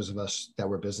for those of us that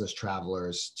were business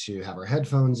travelers to have our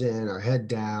headphones in, our head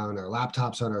down, our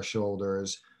laptops on our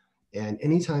shoulders. And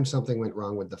anytime something went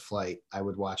wrong with the flight, I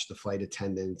would watch the flight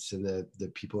attendants and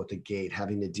the people at the gate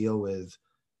having to deal with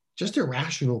just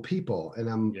irrational people.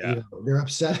 And they're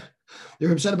upset.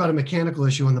 They're upset about a mechanical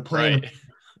issue on the plane. Right.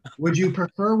 Would you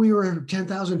prefer we were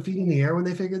 10,000 feet in the air when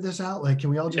they figured this out? Like,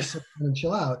 can we all just sit down and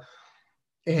chill out?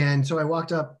 And so I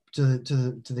walked up to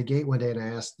the gate one day and I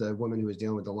asked the woman who was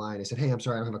dealing with the line, I said, hey, I'm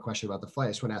sorry, I don't have a question about the flight.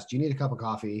 I just want to ask, do you need a cup of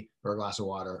coffee or a glass of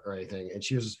water or anything? And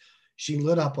she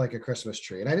lit up like a Christmas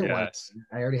tree. And I didn't want to,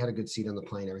 I already had a good seat on the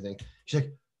plane, everything. She's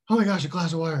like, oh my gosh, a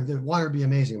glass of water. The water would be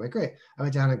amazing. I'm like, great. I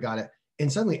went down and got it.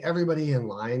 And suddenly everybody in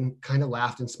line kind of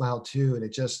laughed and smiled too. And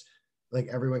it just, like,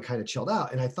 everyone kind of chilled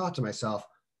out. And I thought to myself,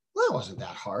 well, that wasn't that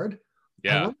hard.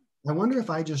 Yeah. I wonder if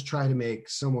I just try to make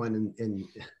someone in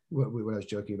what I was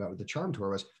joking about with the Charm Tour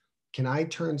was, can I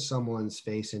turn someone's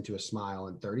face into a smile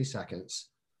in 30 seconds,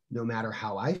 no matter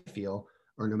how I feel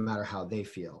or no matter how they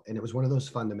feel? And it was one of those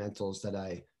fundamentals that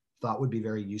I thought would be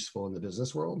very useful in the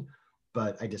business world.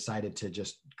 But I decided to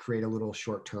just create a little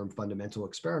short-term fundamental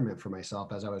experiment for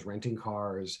myself as I was renting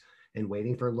cars and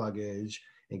waiting for luggage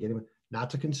and getting, not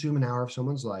to consume an hour of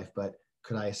someone's life, but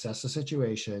could I assess the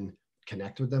situation,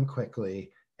 connect with them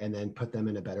quickly, and then put them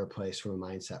in a better place from a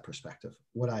mindset perspective.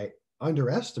 What I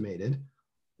underestimated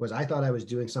was I thought I was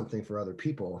doing something for other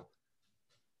people.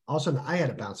 All of a sudden, I had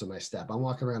a bounce in my step. I'm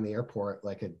walking around the airport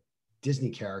like a Disney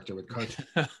character with cartoon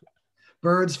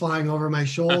birds flying over my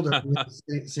shoulder,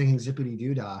 singing Zippity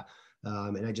Doo Dah.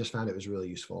 And I just found it was really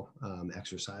useful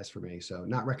exercise for me. So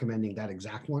not recommending that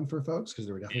exact one for folks, because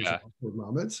there were definitely some awkward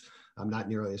moments. I'm not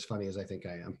nearly as funny as I think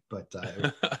I am, but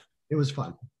it was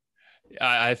fun.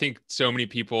 I think so many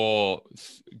people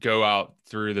go out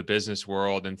through the business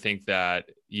world and think that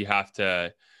you have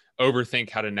to overthink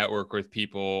how to network with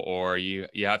people, or you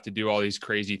have to do all these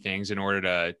crazy things in order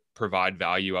to provide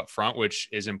value up front, which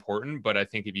is important. But I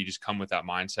think if you just come with that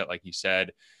mindset, like you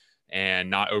said, and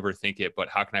not overthink it, but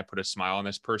how can I put a smile on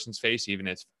this person's face, even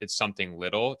if it's something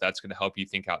little, that's going to help you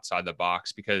think outside the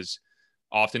box. Because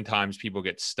oftentimes people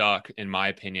get stuck, in my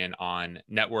opinion, on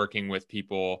networking with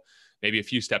people maybe a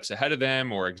few steps ahead of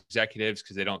them or executives,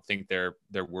 because they don't think they're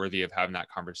worthy of having that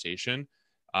conversation.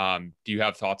 Do you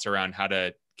have thoughts around how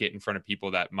to get in front of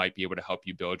people that might be able to help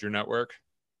you build your network?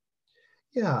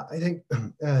 Yeah, I think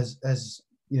as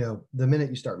you know, the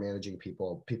minute you start managing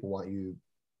people, people want you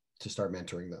to start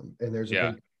mentoring them, and there's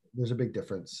a big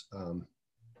difference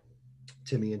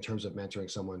to me in terms of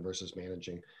mentoring someone versus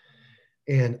managing.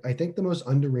 And I think the most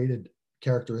underrated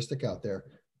characteristic out there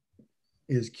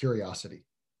is curiosity.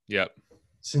 Yep.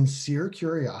 Sincere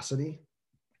curiosity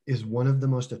is one of the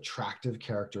most attractive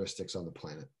characteristics on the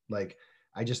planet. Like,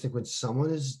 I just think when someone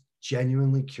is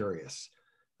genuinely curious,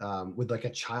 with like a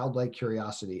childlike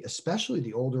curiosity, especially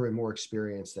the older and more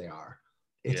experienced they are,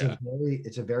 it's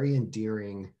a very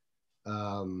endearing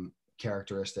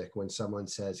characteristic when someone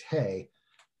says, "Hey,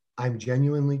 I'm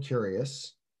genuinely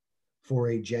curious for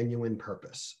a genuine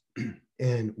purpose."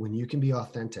 And when you can be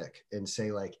authentic and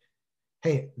say like,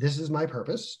 "Hey, this is my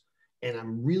purpose, and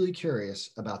I'm really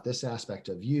curious about this aspect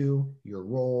of you, your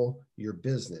role, your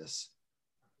business."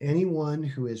 Anyone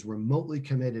who is remotely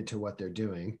committed to what they're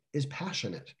doing is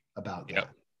passionate about that.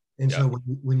 And so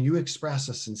when you express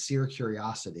a sincere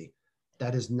curiosity,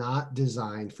 that is not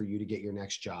designed for you to get your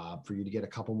next job, for you to get a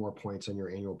couple more points on your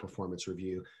annual performance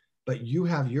review, but you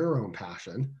have your own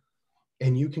passion,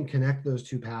 and you can connect those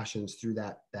two passions through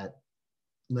that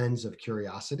lens of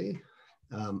curiosity.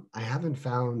 I haven't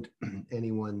found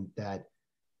anyone that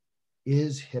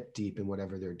is hip deep in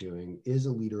whatever they're doing, is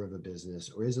a leader of a business,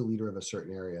 or is a leader of a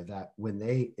certain area, that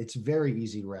it's very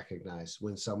easy to recognize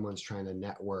when someone's trying to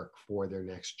network for their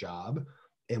next job,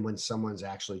 and when someone's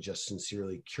actually just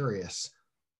sincerely curious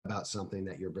about something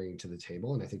that you're bringing to the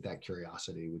table. And I think that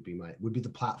curiosity would be the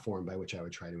platform by which I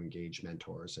would try to engage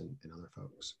mentors and other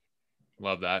folks.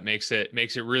 Love that. Makes it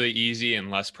really easy and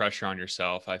less pressure on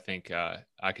yourself. I think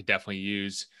I could definitely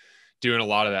use doing a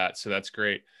lot of that. So that's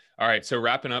great. All right. So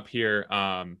wrapping up here,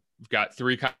 we've got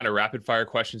 3 kind of rapid fire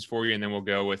questions for you, and then we'll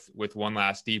go with one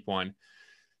last deep one.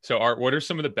 So Art, what are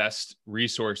some of the best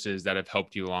resources that have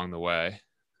helped you along the way?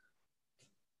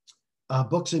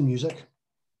 Books and music.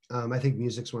 I think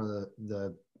music's one of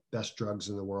the best drugs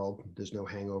in the world. There's no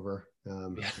hangover.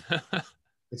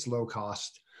 It's low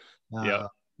cost.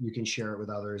 You can share it with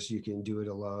others. You can do it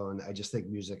alone. I just think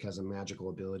music has a magical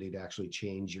ability to actually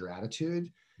change your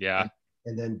attitude. Yeah.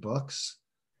 And then books.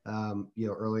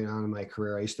 Early on in my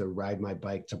career, I used to ride my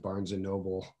bike to Barnes and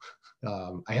Noble.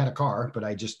 I had a car, but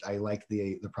I liked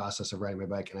the process of riding my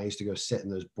bike. And I used to go sit in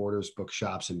those Borders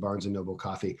bookshops and Barnes and Noble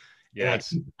Coffee.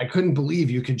 Yes. And I couldn't believe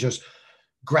you could just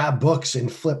grab books and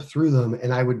flip through them.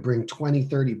 And I would bring 20,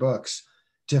 30 books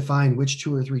to find which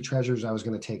 2 or 3 treasures I was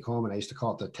going to take home. And I used to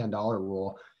call it the $10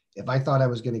 rule. If I thought I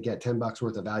was going to get $10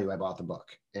 worth of value, I bought the book.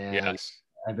 And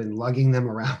I've been lugging them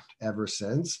around ever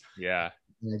since. Yeah.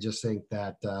 And I just think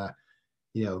that,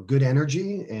 good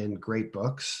energy and great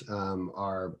books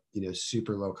are,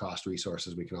 super low cost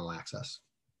resources we can all access.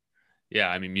 Yeah.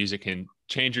 I mean, music can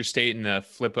change your state in the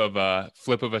flip of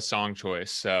a song choice.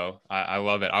 So I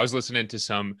love it. I was listening to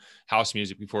some house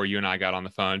music before you and I got on the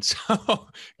phone. So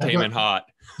came in hot.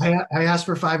 I asked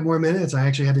for 5 more minutes. I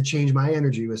actually had to change my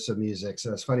energy with some music.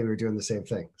 So it's funny, we were doing the same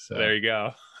thing. So there you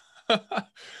go.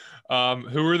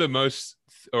 Who are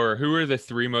the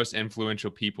 3 most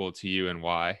influential people to you, and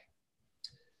why?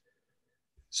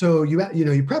 So you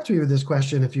prepped me with this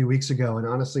question a few weeks ago, and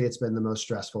honestly, it's been the most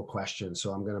stressful question.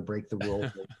 So I'm going to break the rules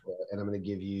and I'm going to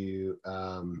give you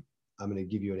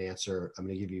an answer. I'm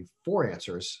going to give you four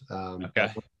answers. Okay.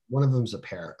 But one of them is a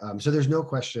pair. So there's no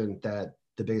question that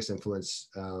the biggest influence,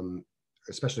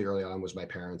 especially early on, was my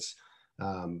parents.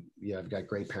 I've got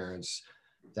great parents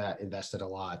that invested a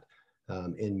lot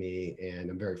in me, and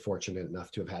I'm very fortunate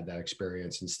enough to have had that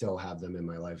experience and still have them in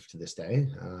my life to this day.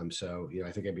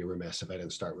 I think I'd be remiss if I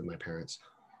didn't start with my parents.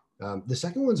 The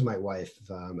second one's my wife.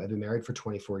 I've been married for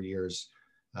 24 years.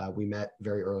 We met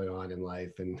very early on in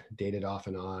life and dated off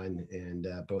and on, and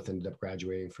both ended up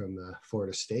graduating from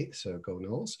Florida State. So go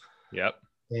Noles. Yep.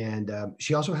 And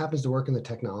she also happens to work in the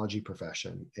technology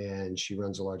profession, and she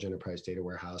runs a large enterprise data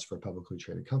warehouse for a publicly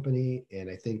traded company. And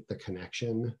I think the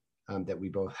connection that we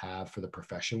both have for the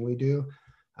profession we do,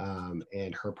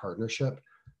 and her partnership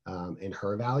and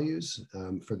her values,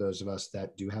 for those of us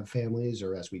that do have families,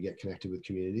 or as we get connected with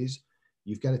communities,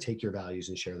 you've got to take your values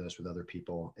and share those with other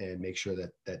people and make sure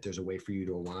that there's a way for you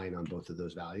to align on both of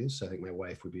those values. So I think my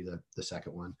wife would be the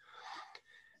second one.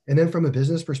 And then from a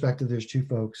business perspective, there's two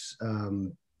folks,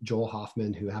 Joel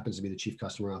Hoffman, who happens to be the chief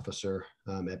customer officer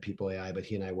at People AI, but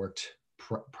he and I worked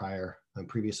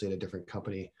previously at a different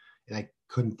company. And I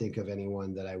couldn't think of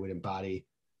anyone that I would embody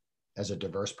as a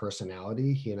diverse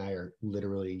personality. He and I are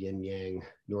literally yin yang,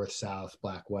 north, south,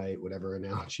 black, white, whatever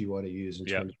analogy you want to use in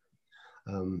terms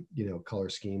of, color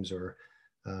schemes or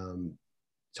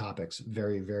topics.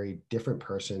 Very, very different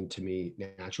person to me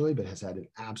naturally, but has had an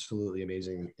absolutely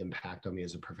amazing impact on me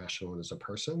as a professional and as a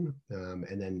person.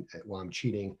 And then while I'm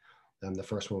cheating, the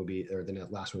last one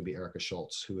would be Erica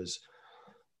Schultz, who is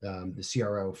the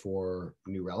CRO for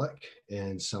New Relic,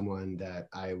 and someone that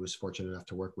I was fortunate enough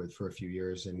to work with for a few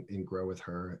years and grow with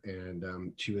her.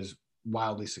 And she was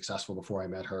wildly successful before I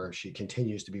met her. She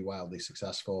continues to be wildly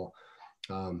successful,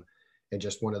 and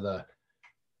just one of the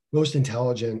most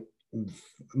intelligent,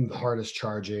 hardest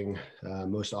charging,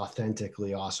 most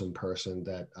authentically awesome person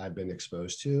that I've been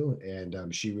exposed to.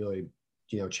 And she really,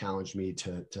 challenged me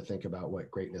to think about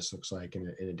what greatness looks like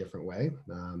in a different way.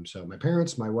 So my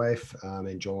parents, my wife,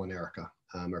 and Joel and Erica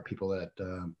are people that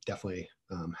definitely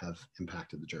have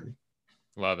impacted the journey.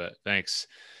 Love it. Thanks.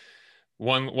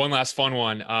 One last fun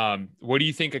one. What do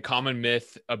you think a common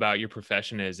myth about your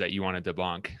profession is that you want to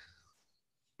debunk?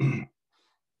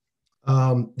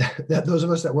 That those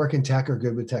of us that work in tech are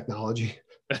good with technology.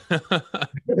 I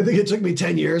think it took me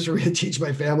 10 years for me to teach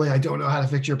my family I don't know how to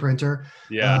fix your printer.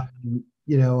 Yeah.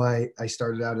 I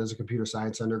started out as a computer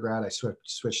science undergrad. I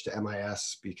switched to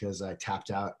MIS because I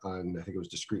tapped out on, I think it was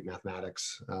discrete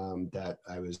mathematics, that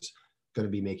I was going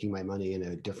to be making my money in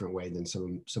a different way than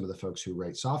some of the folks who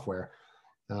write software.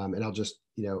 And I'll just,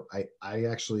 I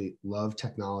actually love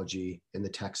technology in the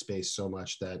tech space so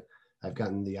much that I've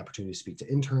gotten the opportunity to speak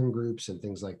to intern groups and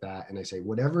things like that. And I say,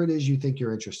 whatever it is you think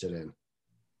you're interested in,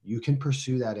 you can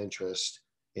pursue that interest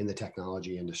in the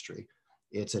technology industry.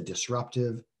 It's a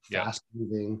disruptive,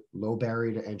 fast-moving, low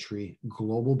barrier to entry,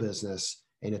 global business,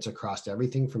 and it's across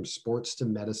everything from sports to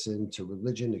medicine to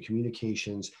religion to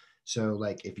communications. So,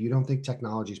 like, if you don't think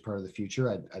technology is part of the future,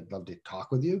 I'd love to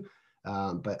talk with you.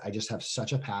 But I just have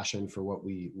such a passion for what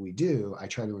we do. I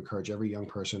try to encourage every young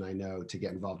person I know to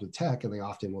get involved with tech, and they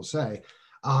often will say,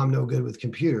 "Oh, I'm no good with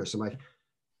computers." I'm like,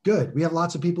 good. We have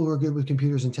lots of people who are good with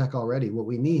computers and tech already. What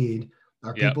we need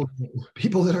are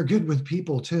people that are good with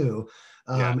people too,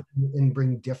 and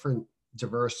bring different,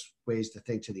 diverse ways to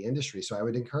think to the industry. So I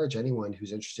would encourage anyone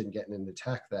who's interested in getting into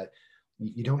tech that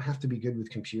you don't have to be good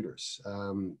with computers.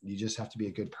 You just have to be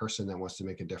a good person that wants to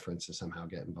make a difference and somehow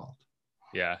get involved.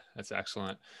 Yeah, that's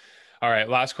excellent. All right,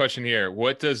 last question here.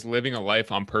 What does living a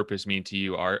life on purpose mean to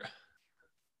you, Art?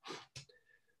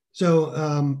 So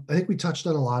I think we touched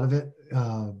on a lot of it,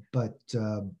 but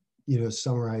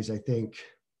summarize, I think,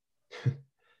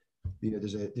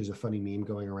 there's a funny meme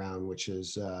going around, which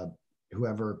is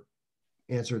whoever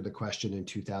answered the question in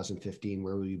 2015,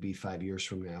 where will you be 5 years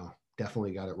from now,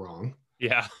 definitely got it wrong.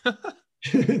 Yeah.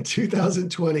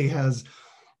 2020 has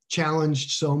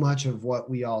challenged so much of what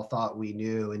we all thought we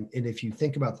knew. And if you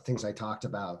think about the things I talked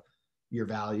about, your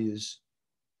values,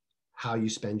 how you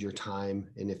spend your time,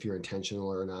 and if you're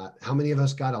intentional or not, how many of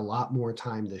us got a lot more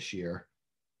time this year,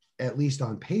 at least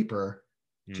on paper,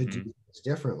 to do things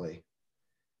differently?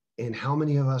 And how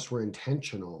many of us were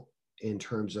intentional in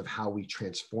terms of how we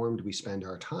spend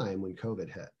our time when COVID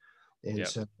hit? And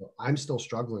so I'm still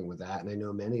struggling with that. And I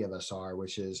know many of us are,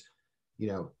 which is,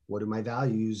 what do my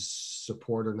values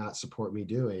support or not support me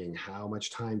doing? How much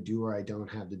time do or I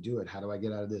don't have to do it? How do I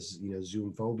get out of this,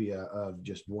 Zoom phobia of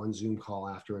just one Zoom call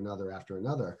after another?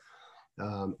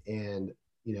 And,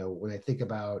 when I think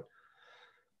about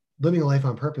living a life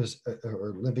on purpose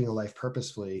or living a life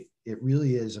purposefully, it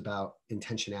really is about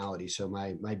intentionality. So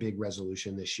my big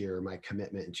resolution this year, my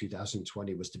commitment in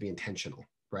 2020 was to be intentional,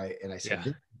 right? And I said,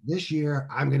 Yeah. this year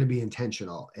I'm going to be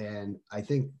intentional. And I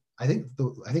think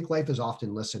life is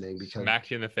often listening, because Smack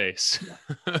you in the face.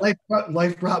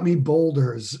 life brought me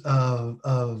boulders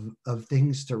of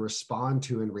things to respond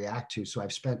to and react to. So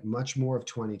I've spent much more of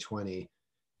 2020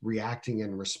 reacting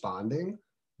and responding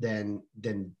than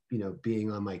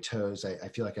being on my toes. I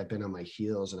feel like I've been on my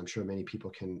heels, and I'm sure many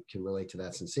people can relate to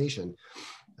that sensation.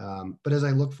 But as I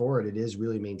look forward, it is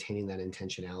really maintaining that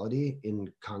intentionality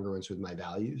in congruence with my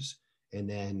values, and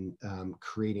then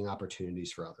creating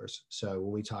opportunities for others. So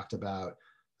when we talked about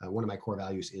one of my core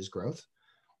values is growth.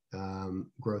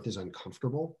 Growth is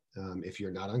uncomfortable. If you're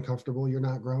not uncomfortable, you're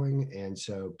not growing. And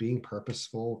so being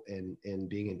purposeful and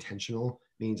being intentional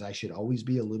means I should always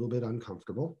be a little bit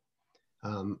uncomfortable.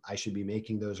 I should be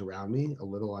making those around me a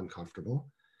little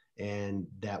uncomfortable, and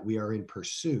that we are in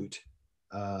pursuit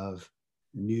of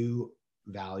new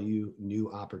value,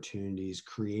 new opportunities,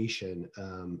 creation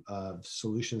of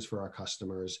solutions for our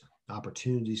customers,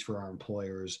 opportunities for our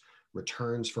employers,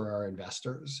 returns for our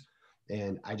investors.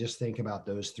 And I just think about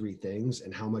those three things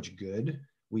and how much good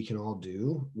we can all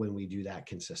do when we do that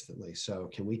consistently. So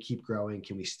can we keep growing?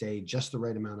 Can we stay just the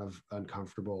right amount of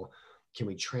uncomfortable? Can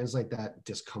we translate that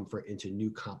discomfort into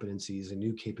new competencies and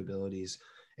new capabilities?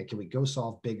 And can we go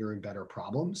solve bigger and better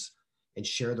problems and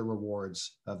share the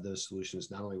rewards of those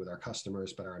solutions, not only with our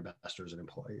customers, but our investors and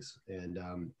employees? And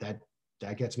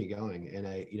that gets me going. And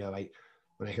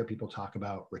when I hear people talk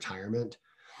about retirement,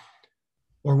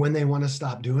 or when they want to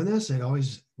stop doing this, it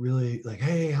always really like,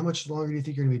 hey, how much longer do you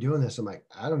think you're gonna be doing this? I'm like,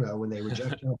 I don't know. When they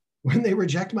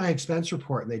reject my expense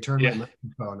report and they turn my Yeah.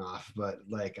 microphone off. But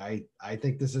like, I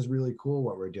think this is really cool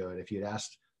what we're doing. If you'd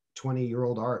asked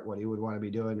 20-year-old Art what he would want to be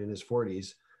doing in his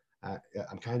 40s,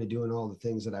 I'm kind of doing all the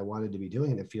things that I wanted to be doing,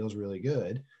 and it feels really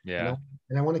good. And Yeah.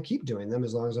 I want to keep doing them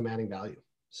as long as I'm adding value.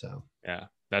 So Yeah.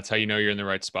 That's how you know you're in the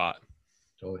right spot.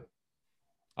 totally.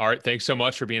 All right. Thanks so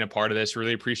much for being a part of this.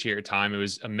 Really appreciate your time. It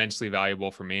was immensely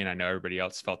valuable for me, and I know everybody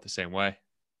else felt the same way.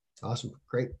 Awesome.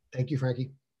 Great. Thank you,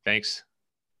 Frankie. Thanks.